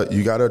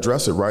gotta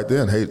address it right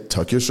then. Hey,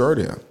 tuck your shirt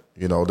in.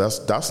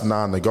 That's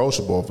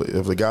non-negotiable.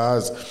 If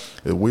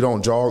we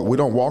don't jog, we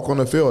don't walk on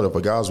the field. If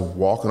a guy's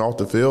walking off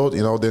the field,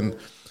 then,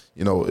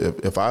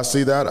 if I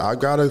see that, I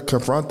gotta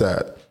confront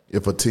that.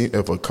 If a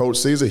coach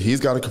sees it, he's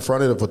got to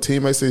confront it. If a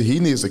teammate sees it, he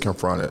needs to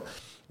confront it.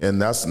 And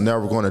that's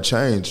never going to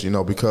change,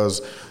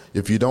 because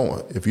if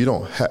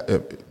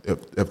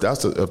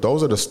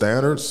those are the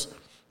standards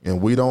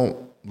and we don't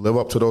live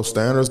up to those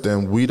standards,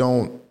 then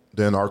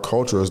our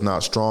culture is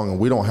not strong and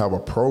we don't have a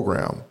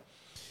program.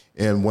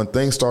 And when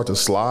things start to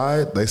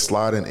slide, they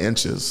slide in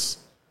inches.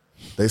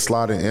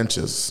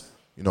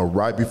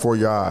 Right before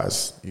your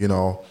eyes,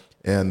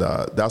 and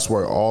that's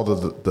where all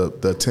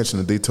the attention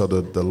to detail,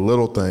 the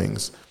little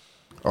things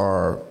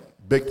are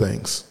big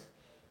things,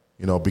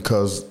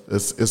 because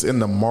it's in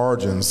the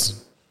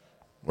margins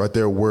right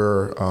there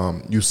where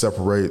you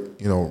separate,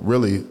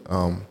 really,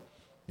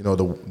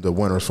 the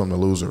winners from the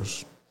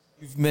losers.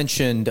 You've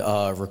mentioned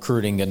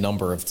recruiting a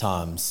number of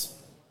times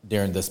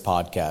during this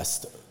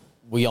podcast.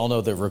 We all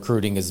know that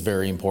recruiting is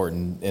very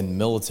important in the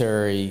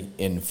military,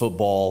 in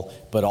football,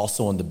 but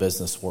also in the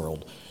business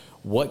world.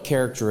 What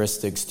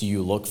characteristics do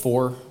you look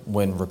for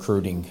when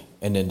recruiting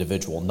an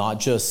individual, not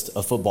just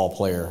a football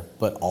player,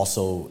 but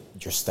also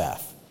your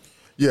staff?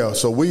 Yeah,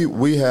 so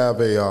we have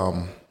we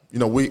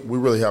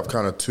really have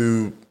kind of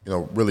two,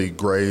 really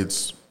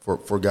grades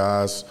for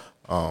guys.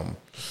 At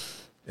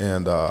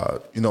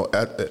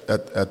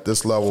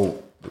this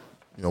level,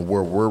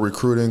 where we're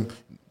recruiting,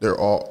 they're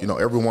all,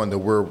 everyone that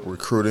we're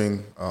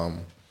recruiting,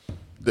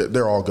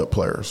 they're all good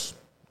players,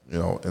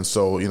 and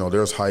so,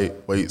 there's height,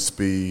 weight,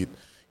 speed,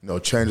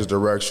 change of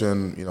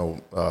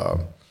direction,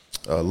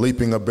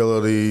 leaping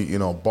ability,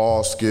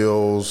 ball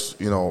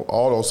skills,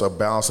 all those are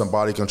balance and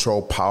body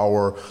control,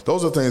 power.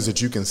 Those are things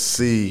that you can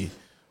see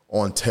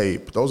on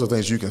tape. Those are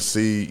things you can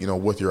see,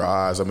 with your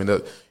eyes. I mean,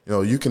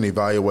 you can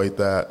evaluate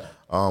that.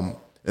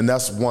 And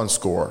that's one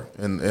score.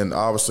 And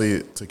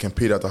obviously to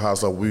compete at the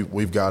highest level,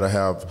 we've got to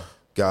have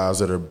guys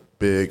that are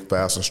big,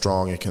 fast, and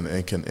strong, and can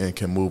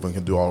move and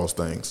can do all those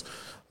things.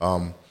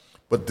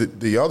 But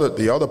the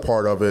other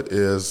part of it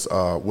is,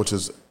 which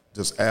is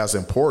just as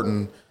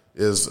important,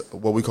 is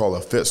what we call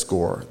a fit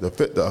score.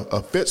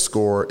 A fit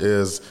score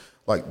is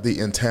like the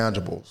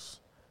intangibles,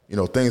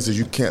 things that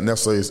you can't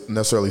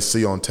necessarily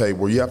see on tape,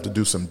 where you have to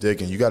do some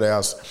digging. You got to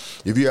ask.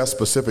 If you ask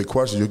specific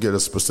questions, you get a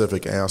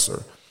specific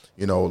answer.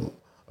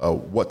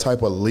 What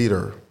type of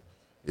leader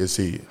is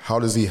he? How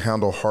does he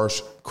handle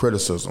harsh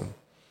criticism?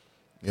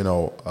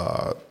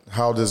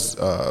 What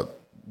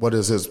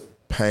is his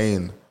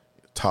pain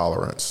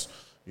tolerance?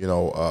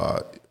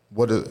 How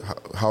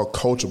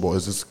coachable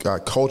is this guy?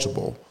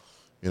 Coachable?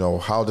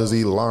 How does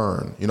he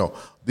learn?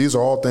 These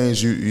are all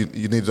things you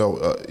need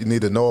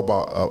to know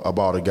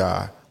about a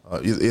guy.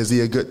 Is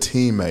he a good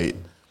teammate?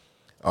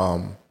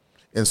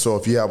 And so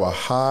if you have a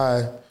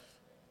high,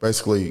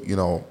 basically,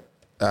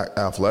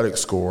 athletic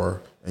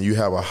score, and you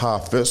have a high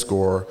fit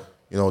score,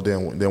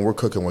 then we're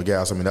cooking with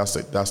gas. I mean, that's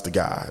the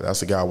guy. That's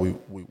the guy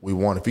we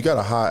want. If you got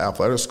a high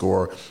athletic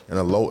score and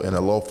a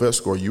low fit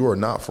score, you are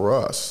not for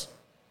us.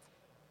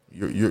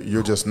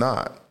 You're just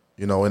not.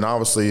 And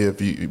obviously,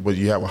 but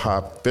you have a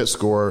high fit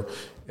score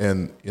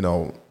and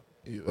a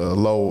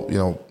low,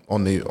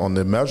 on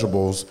the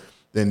measurables,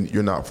 then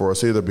you're not for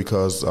us either,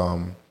 because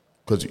at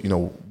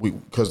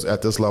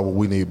this level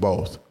we need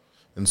both.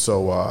 And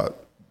so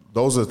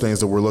those are the things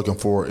that we're looking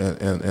for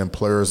in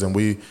players, and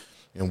we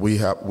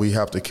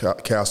have to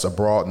cast a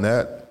broad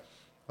net.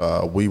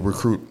 We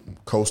recruit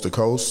coast to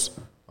coast.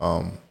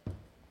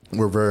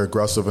 We're very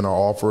aggressive in our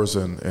offers,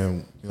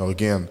 and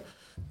again,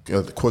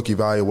 quick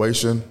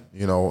evaluation.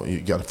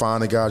 You got to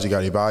find the guys, you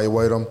got to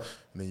evaluate them,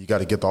 and then you got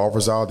to get the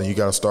offers out. Then you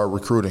got to start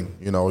recruiting.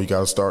 You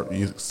got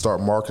to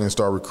start marketing,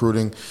 start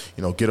recruiting.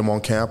 Get them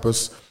on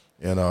campus,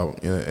 and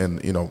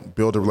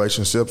build the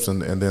relationships,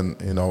 and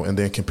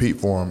then compete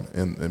for them.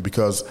 And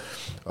because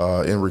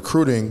in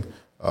recruiting,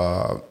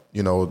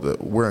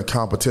 we're in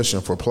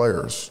competition for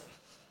players.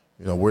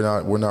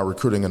 We're not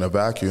recruiting in a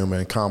vacuum,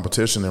 and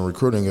competition in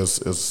recruiting is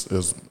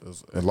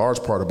in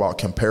large part about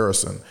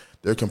comparison.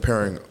 They're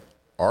comparing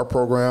our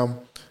program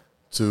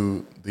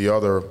to the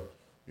other,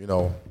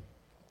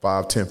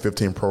 5, 10,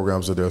 15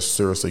 programs that they're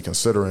seriously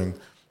considering.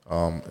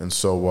 And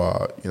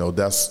so,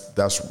 that's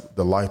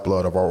the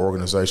lifeblood of our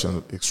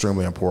organization,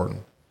 extremely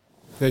important.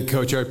 Hey,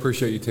 Coach, I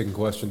appreciate you taking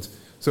questions.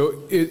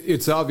 So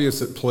it's obvious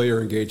that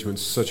player engagement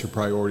is such a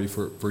priority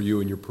for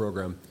you and your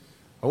program.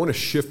 I want to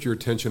shift your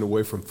attention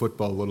away from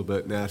football a little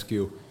bit and ask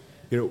you,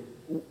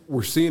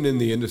 we're seeing in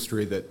the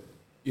industry that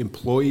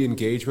employee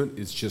engagement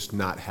is just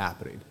not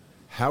happening.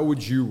 How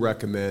would you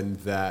recommend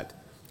that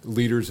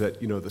leaders at,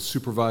 the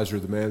supervisor,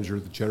 the manager,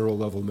 the general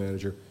level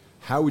manager,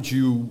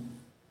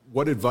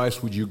 what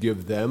advice would you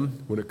give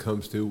them when it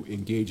comes to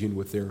engaging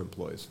with their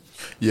employees?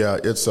 Yeah,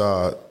 it's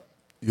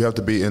you have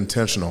to be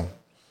intentional.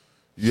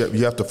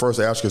 You have to first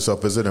ask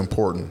yourself, is it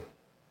important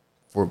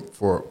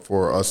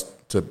for us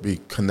to be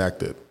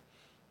connected?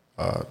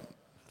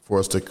 For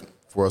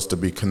us to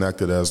be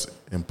connected as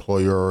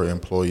employer,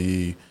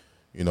 employee,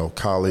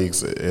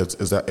 colleagues,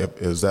 is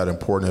that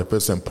important? If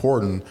it's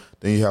important,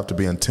 then you have to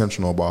be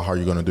intentional about how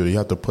you're going to do it. You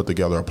have to put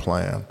together a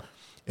plan,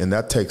 and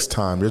that takes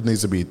time. There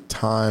needs to be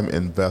time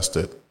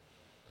invested,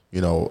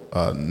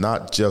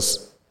 not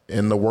just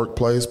in the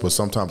workplace, but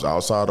sometimes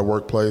outside the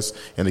workplace.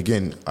 And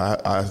again,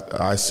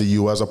 I see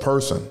you as a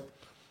person.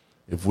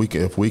 If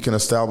we can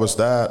establish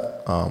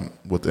that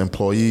with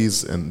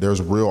employees, and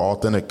there's real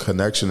authentic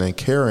connection and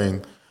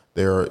caring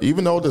there,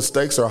 even though the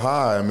stakes are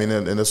high, and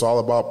it's all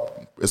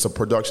about, it's a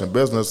production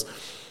business.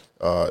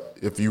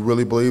 If you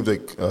really believe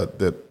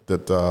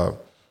that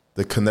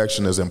the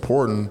connection is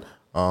important,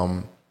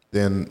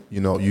 then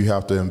you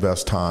have to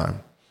invest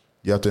time.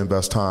 You have to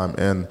invest time,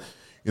 and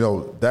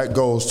that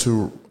goes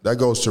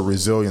to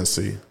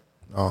resiliency,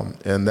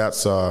 and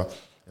that's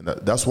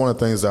one of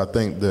the things that I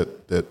think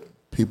that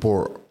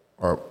people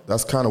are.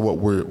 That's kind of what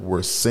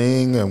we're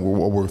seeing and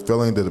what we're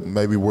feeling, that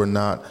maybe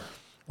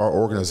our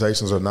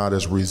organizations are not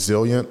as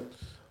resilient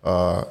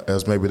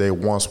as maybe they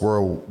once were,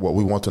 what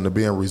we want them to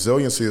be. And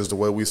resiliency is, the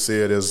way we see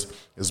it, is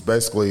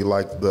basically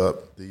like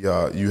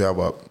you have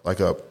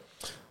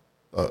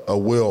a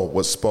wheel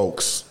with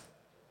spokes.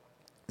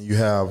 You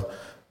have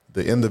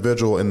the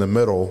individual in the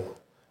middle,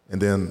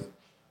 and then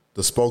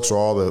the spokes are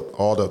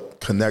all the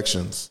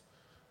connections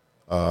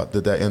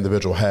that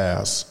individual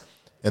has.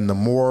 And the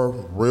more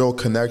real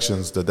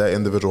connections that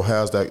individual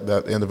has,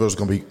 that individual is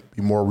going to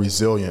be more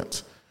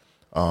resilient.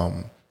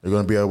 They're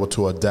going to be able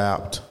to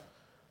adapt.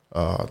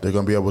 They're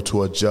going to be able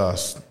to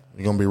adjust.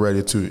 They're going to be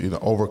ready to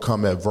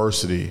overcome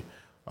adversity.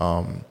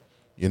 They're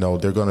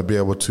going to be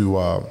able to.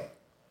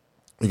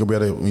 You're going to be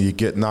able to, when you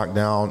get knocked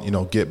down,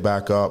 get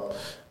back up,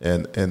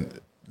 and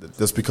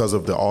just because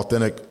of the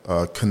authentic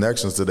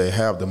connections that they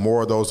have. The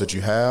more of those that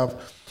you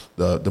have,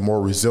 the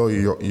more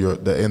resilient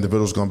the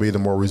individual is going to be. The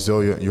more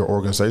resilient your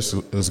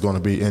organization is going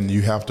to be, and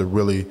you have to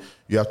really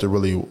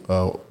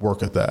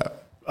work at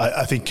that.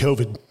 I think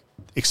COVID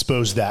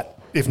exposed that.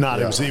 If not,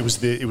 yeah. it was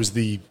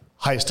the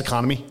highest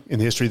economy in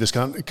the history of this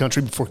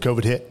country before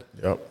COVID hit.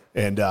 Yep.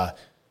 And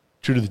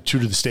true to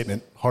the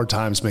statement, hard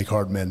times make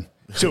hard men.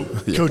 So,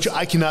 yes. Coach,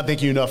 I cannot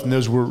thank you enough, and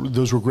those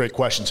were great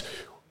questions.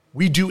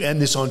 We do end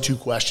this on 2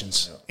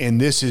 questions, and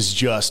this is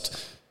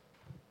just,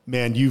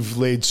 man, you've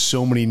laid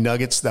so many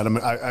nuggets that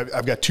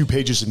I've got 2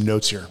 pages of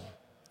notes here,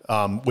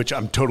 which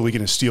I'm totally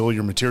going to steal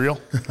your material.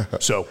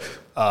 So,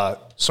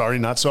 sorry,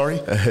 not sorry.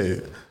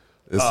 Hey.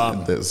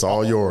 It's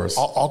all yours.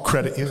 I'll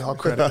credit you.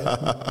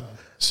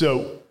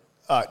 So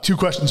 2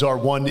 questions are,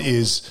 one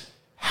is,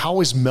 how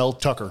is Mel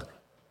Tucker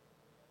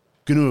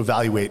going to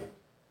evaluate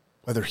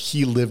whether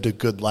he lived a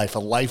good life, a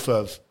life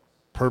of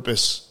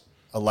purpose,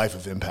 a life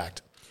of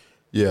impact?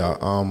 Yeah,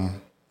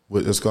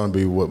 it's going to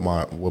be with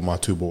my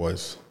 2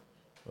 boys,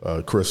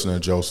 Christian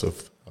and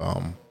Joseph.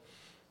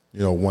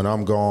 When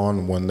I'm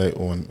gone,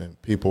 when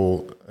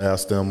people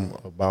ask them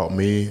about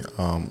me,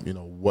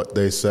 what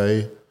they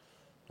say.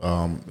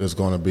 It's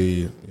going to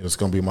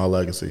be my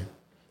legacy,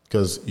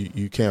 because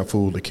you can't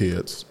fool the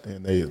kids,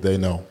 and they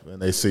know, and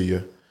they see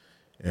you,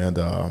 and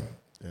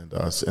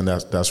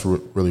that's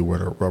really where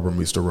the rubber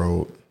meets the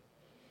road.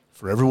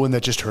 For everyone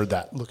that just heard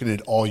that, looking at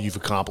all you've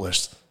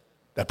accomplished,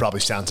 that probably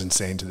sounds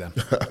insane to them.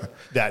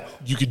 That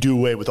you could do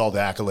away with all the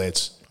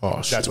accolades.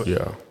 Oh, shit,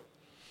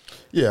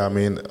 yeah.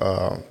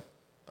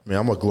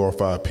 I'm a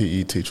glorified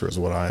PE teacher is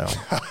what I am.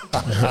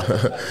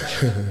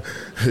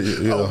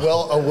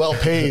 A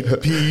well-paid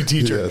PE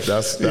teacher.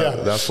 Yeah,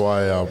 that's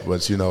why I am.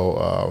 But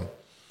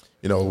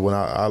when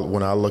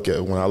I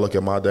look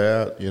at my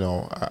dad,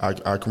 I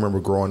can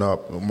remember growing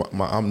up.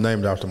 I'm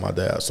named after my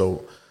dad,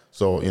 so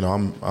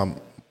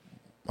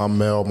I'm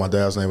Mel. My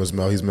dad's name is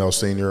Mel. He's Mel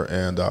Senior,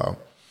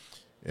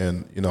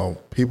 and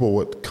people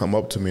would come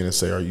up to me and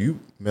say, "Are you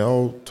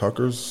Mel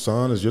Tucker's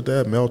son? Is your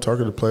dad Mel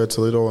Tucker, the player at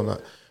Toledo?"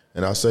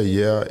 And I say,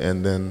 yeah,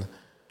 and then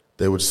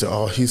they would say,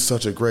 "Oh, he's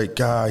such a great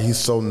guy. He's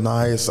so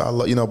nice." I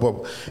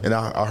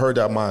heard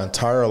that my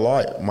entire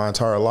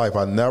life.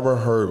 I never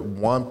heard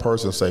one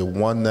person say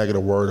one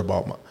negative word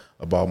about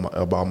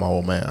my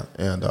old man,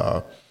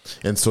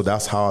 and so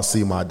that's how I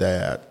see my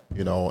dad.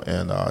 you know,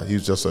 and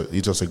he's just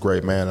a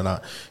great man, and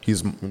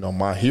he's, you know,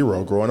 my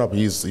hero growing up.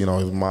 He's, you know,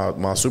 he's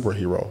my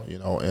superhero, you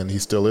know, and he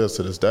still is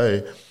to this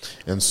day.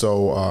 And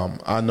so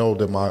I know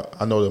that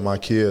my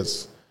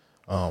kids,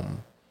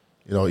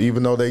 you know,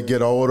 even though they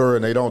get older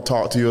and they don't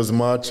talk to you as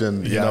much,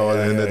 and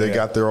they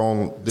got their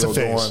own deal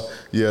going.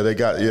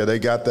 They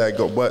got that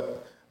go.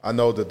 But I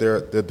know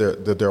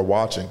that they're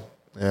watching,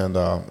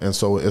 and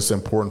so it's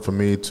important for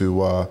me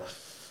to,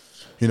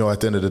 you know,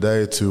 at the end of the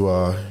day,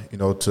 to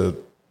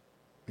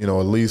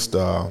at least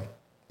have,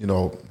 you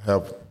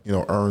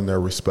know, earn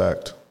their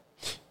respect.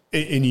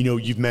 And you know,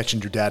 you've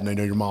mentioned your dad, and I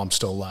know your mom's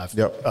still alive.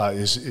 Yep.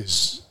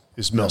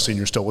 Is Mel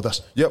Sr. still with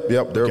us? Yep.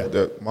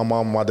 They're, my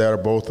mom and my dad are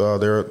both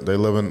they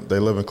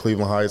live in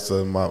Cleveland Heights,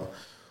 and I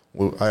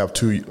have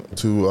two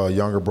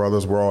younger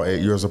brothers. We're all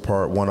 8 years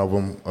apart. One of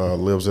them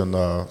lives in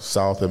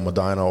South in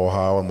Medina,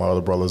 Ohio, and my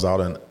other brother's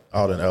out in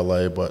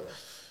LA. But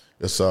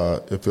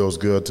it feels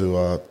good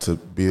to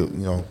be, you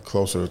know,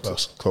 closer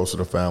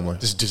to family.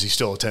 Does he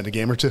still attend a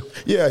game or two?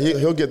 Yeah,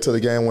 he'll get to the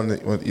game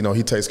when you know,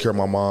 he takes care of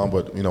my mom.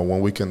 But you know,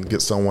 when we can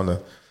get someone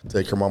to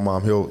take care of my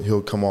mom,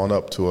 he'll come on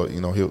up to it.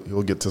 You know,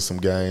 he'll get to some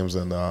games,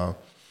 and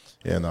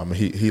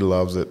he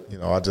loves it. You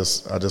know, I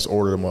just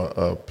ordered him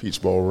a Peach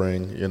Bowl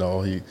ring. You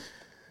know, he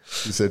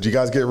said, "Do you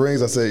guys get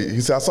rings?" He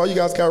said, "I saw you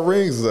guys got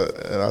rings,"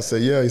 and I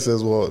said, "Yeah." He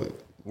says, "Well,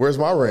 where's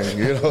my ring?"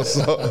 You know,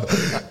 so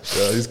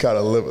he's kind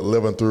of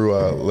living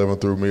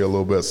through me a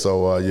little bit.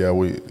 So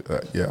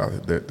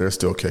they're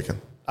still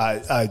kicking.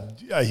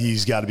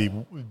 He's got to be.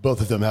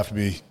 Both of them have to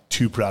be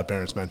two proud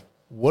parents, man.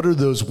 What are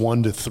those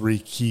 1 to 3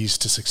 keys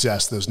to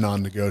success? Those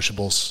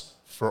non-negotiables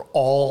for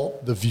all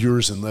the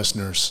viewers and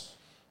listeners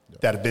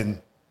that have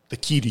been the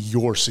key to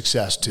your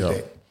success to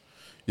date.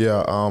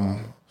 Yeah,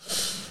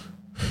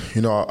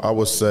 you know, I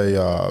would say,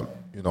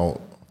 you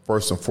know,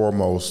 first and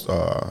foremost,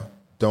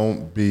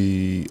 don't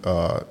be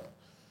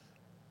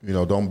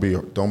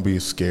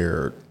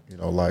scared. You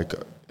know, like,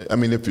 I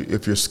mean,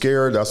 if you're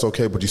scared, that's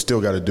okay, but you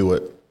still got to do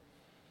it.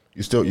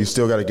 You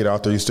still got to get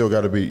out there.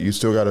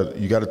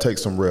 You got to take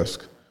some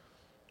risk.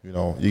 You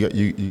know,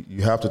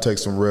 you have to take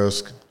some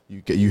risk.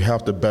 You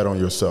have to bet on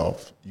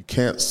yourself. You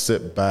can't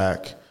sit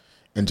back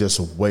and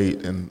just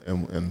wait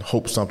and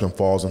hope something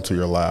falls into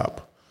your lap.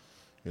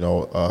 You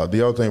know,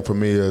 the other thing for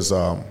me is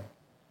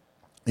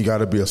you got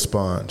to be a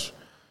sponge.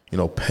 You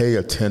know, pay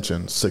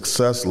attention.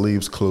 Success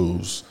leaves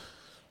clues.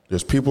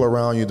 There's people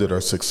around you that are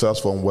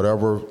successful in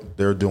whatever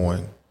they're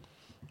doing.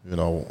 You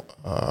know,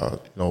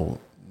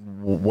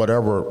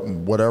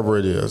 whatever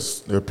it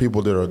is. There are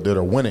people that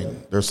are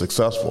winning. They're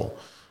successful.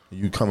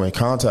 You come in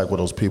contact with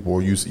those people,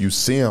 or you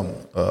see them.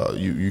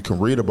 You can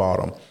read about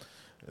them.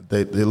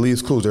 They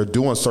leave clues. They're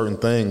doing certain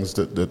things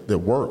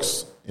that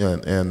works,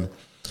 and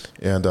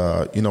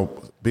you know,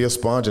 be a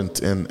sponge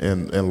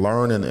and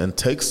learn and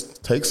take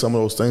some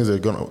of those things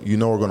that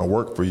are gonna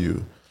work for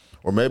you.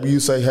 Or maybe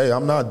you say, hey,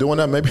 I'm not doing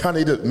that.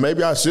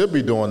 Maybe I should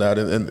be doing that,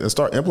 and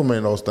start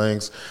implementing those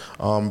things,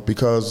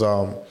 because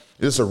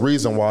it's a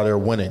reason why they're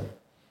winning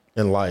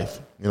in life.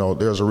 You know,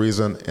 there's a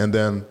reason. And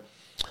then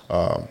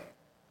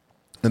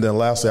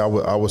lastly,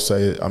 I would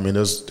say, I mean,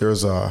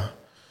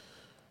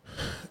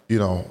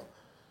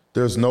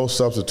 there's no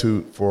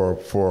substitute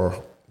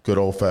for good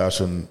old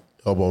fashioned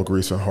elbow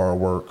grease and hard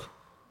work.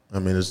 I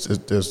mean, it's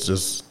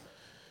just,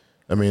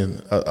 I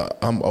mean,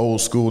 I'm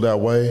old school that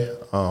way.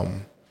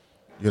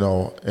 You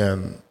know,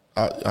 and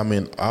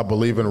I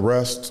believe in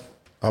rest.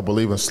 I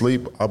believe in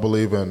sleep. I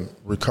believe in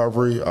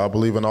recovery. I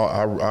believe in all.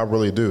 I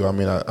really do. I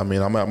mean,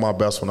 I'm at my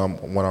best when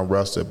I'm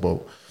rested. But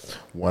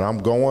when I'm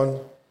going,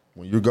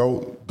 when you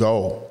go.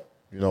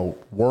 You know,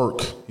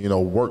 work. You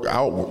know, work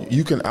out.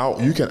 You can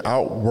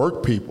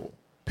outwork people.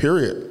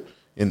 Period.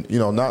 And you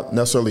know, not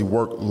necessarily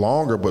work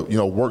longer, but you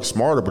know, work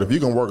smarter. But if you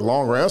can work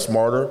longer and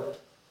smarter,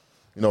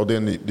 you know,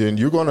 then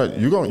you're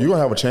gonna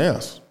have a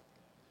chance.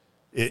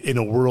 In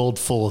a world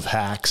full of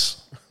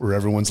hacks where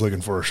everyone's looking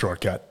for a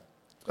shortcut.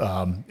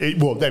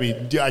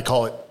 I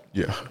call it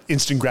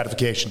instant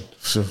gratification.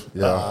 Sure.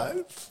 Yeah.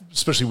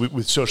 Especially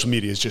with social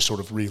media, has just sort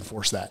of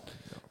reinforced that,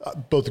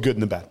 both the good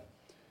and the bad.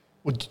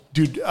 Well,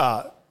 dude,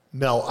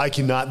 Mel, I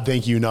cannot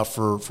thank you enough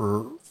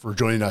for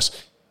joining us.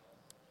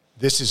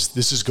 This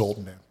is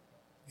golden, man,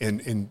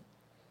 and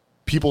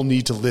people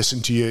need to listen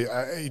to you.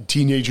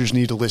 Teenagers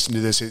need to listen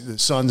to this. The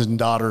sons and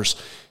daughters.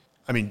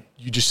 I mean,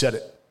 you just said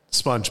it.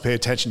 Sponge, pay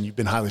attention. You've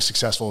been highly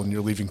successful, and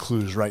you're leaving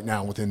clues right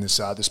now within this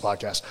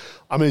podcast.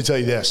 I'm going to tell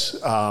you this.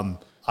 I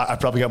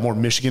probably got more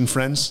Michigan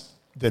friends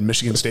than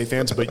Michigan State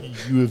fans, but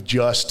you have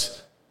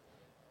just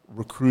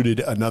recruited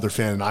another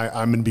fan, and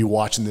I'm going to be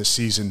watching this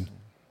season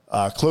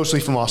closely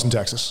from Austin,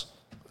 Texas,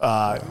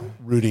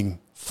 rooting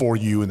for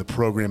you and the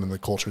program and the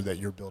culture that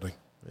you're building.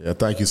 Yeah,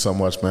 thank you so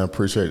much, man.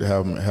 Appreciate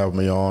having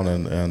me on,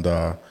 and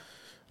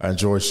I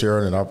enjoy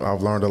sharing, and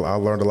I've learned a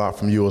lot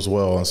from you as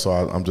well, and so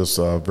I'm just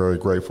very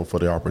grateful for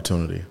the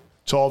opportunity.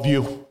 To all of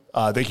you,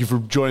 thank you for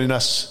joining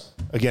us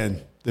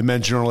again, the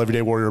Men's Journal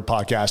Everyday Warrior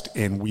podcast,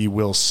 and we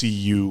will see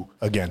you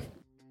again.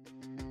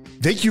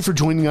 Thank you for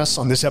joining us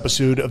on this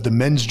episode of the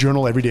Men's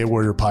Journal Everyday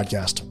Warrior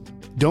podcast.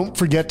 Don't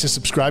forget to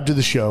subscribe to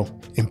the show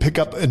and pick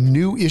up a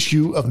new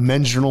issue of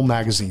Men's Journal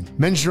magazine.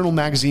 Men's Journal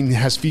magazine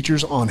has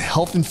features on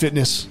health and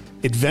fitness,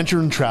 adventure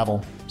and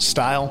travel,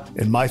 style,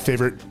 and my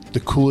favorite, the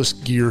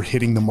coolest gear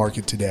hitting the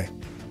market today.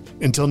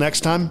 Until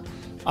next time,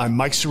 I'm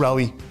Mike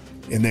Sorelli,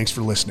 and thanks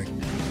for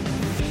listening.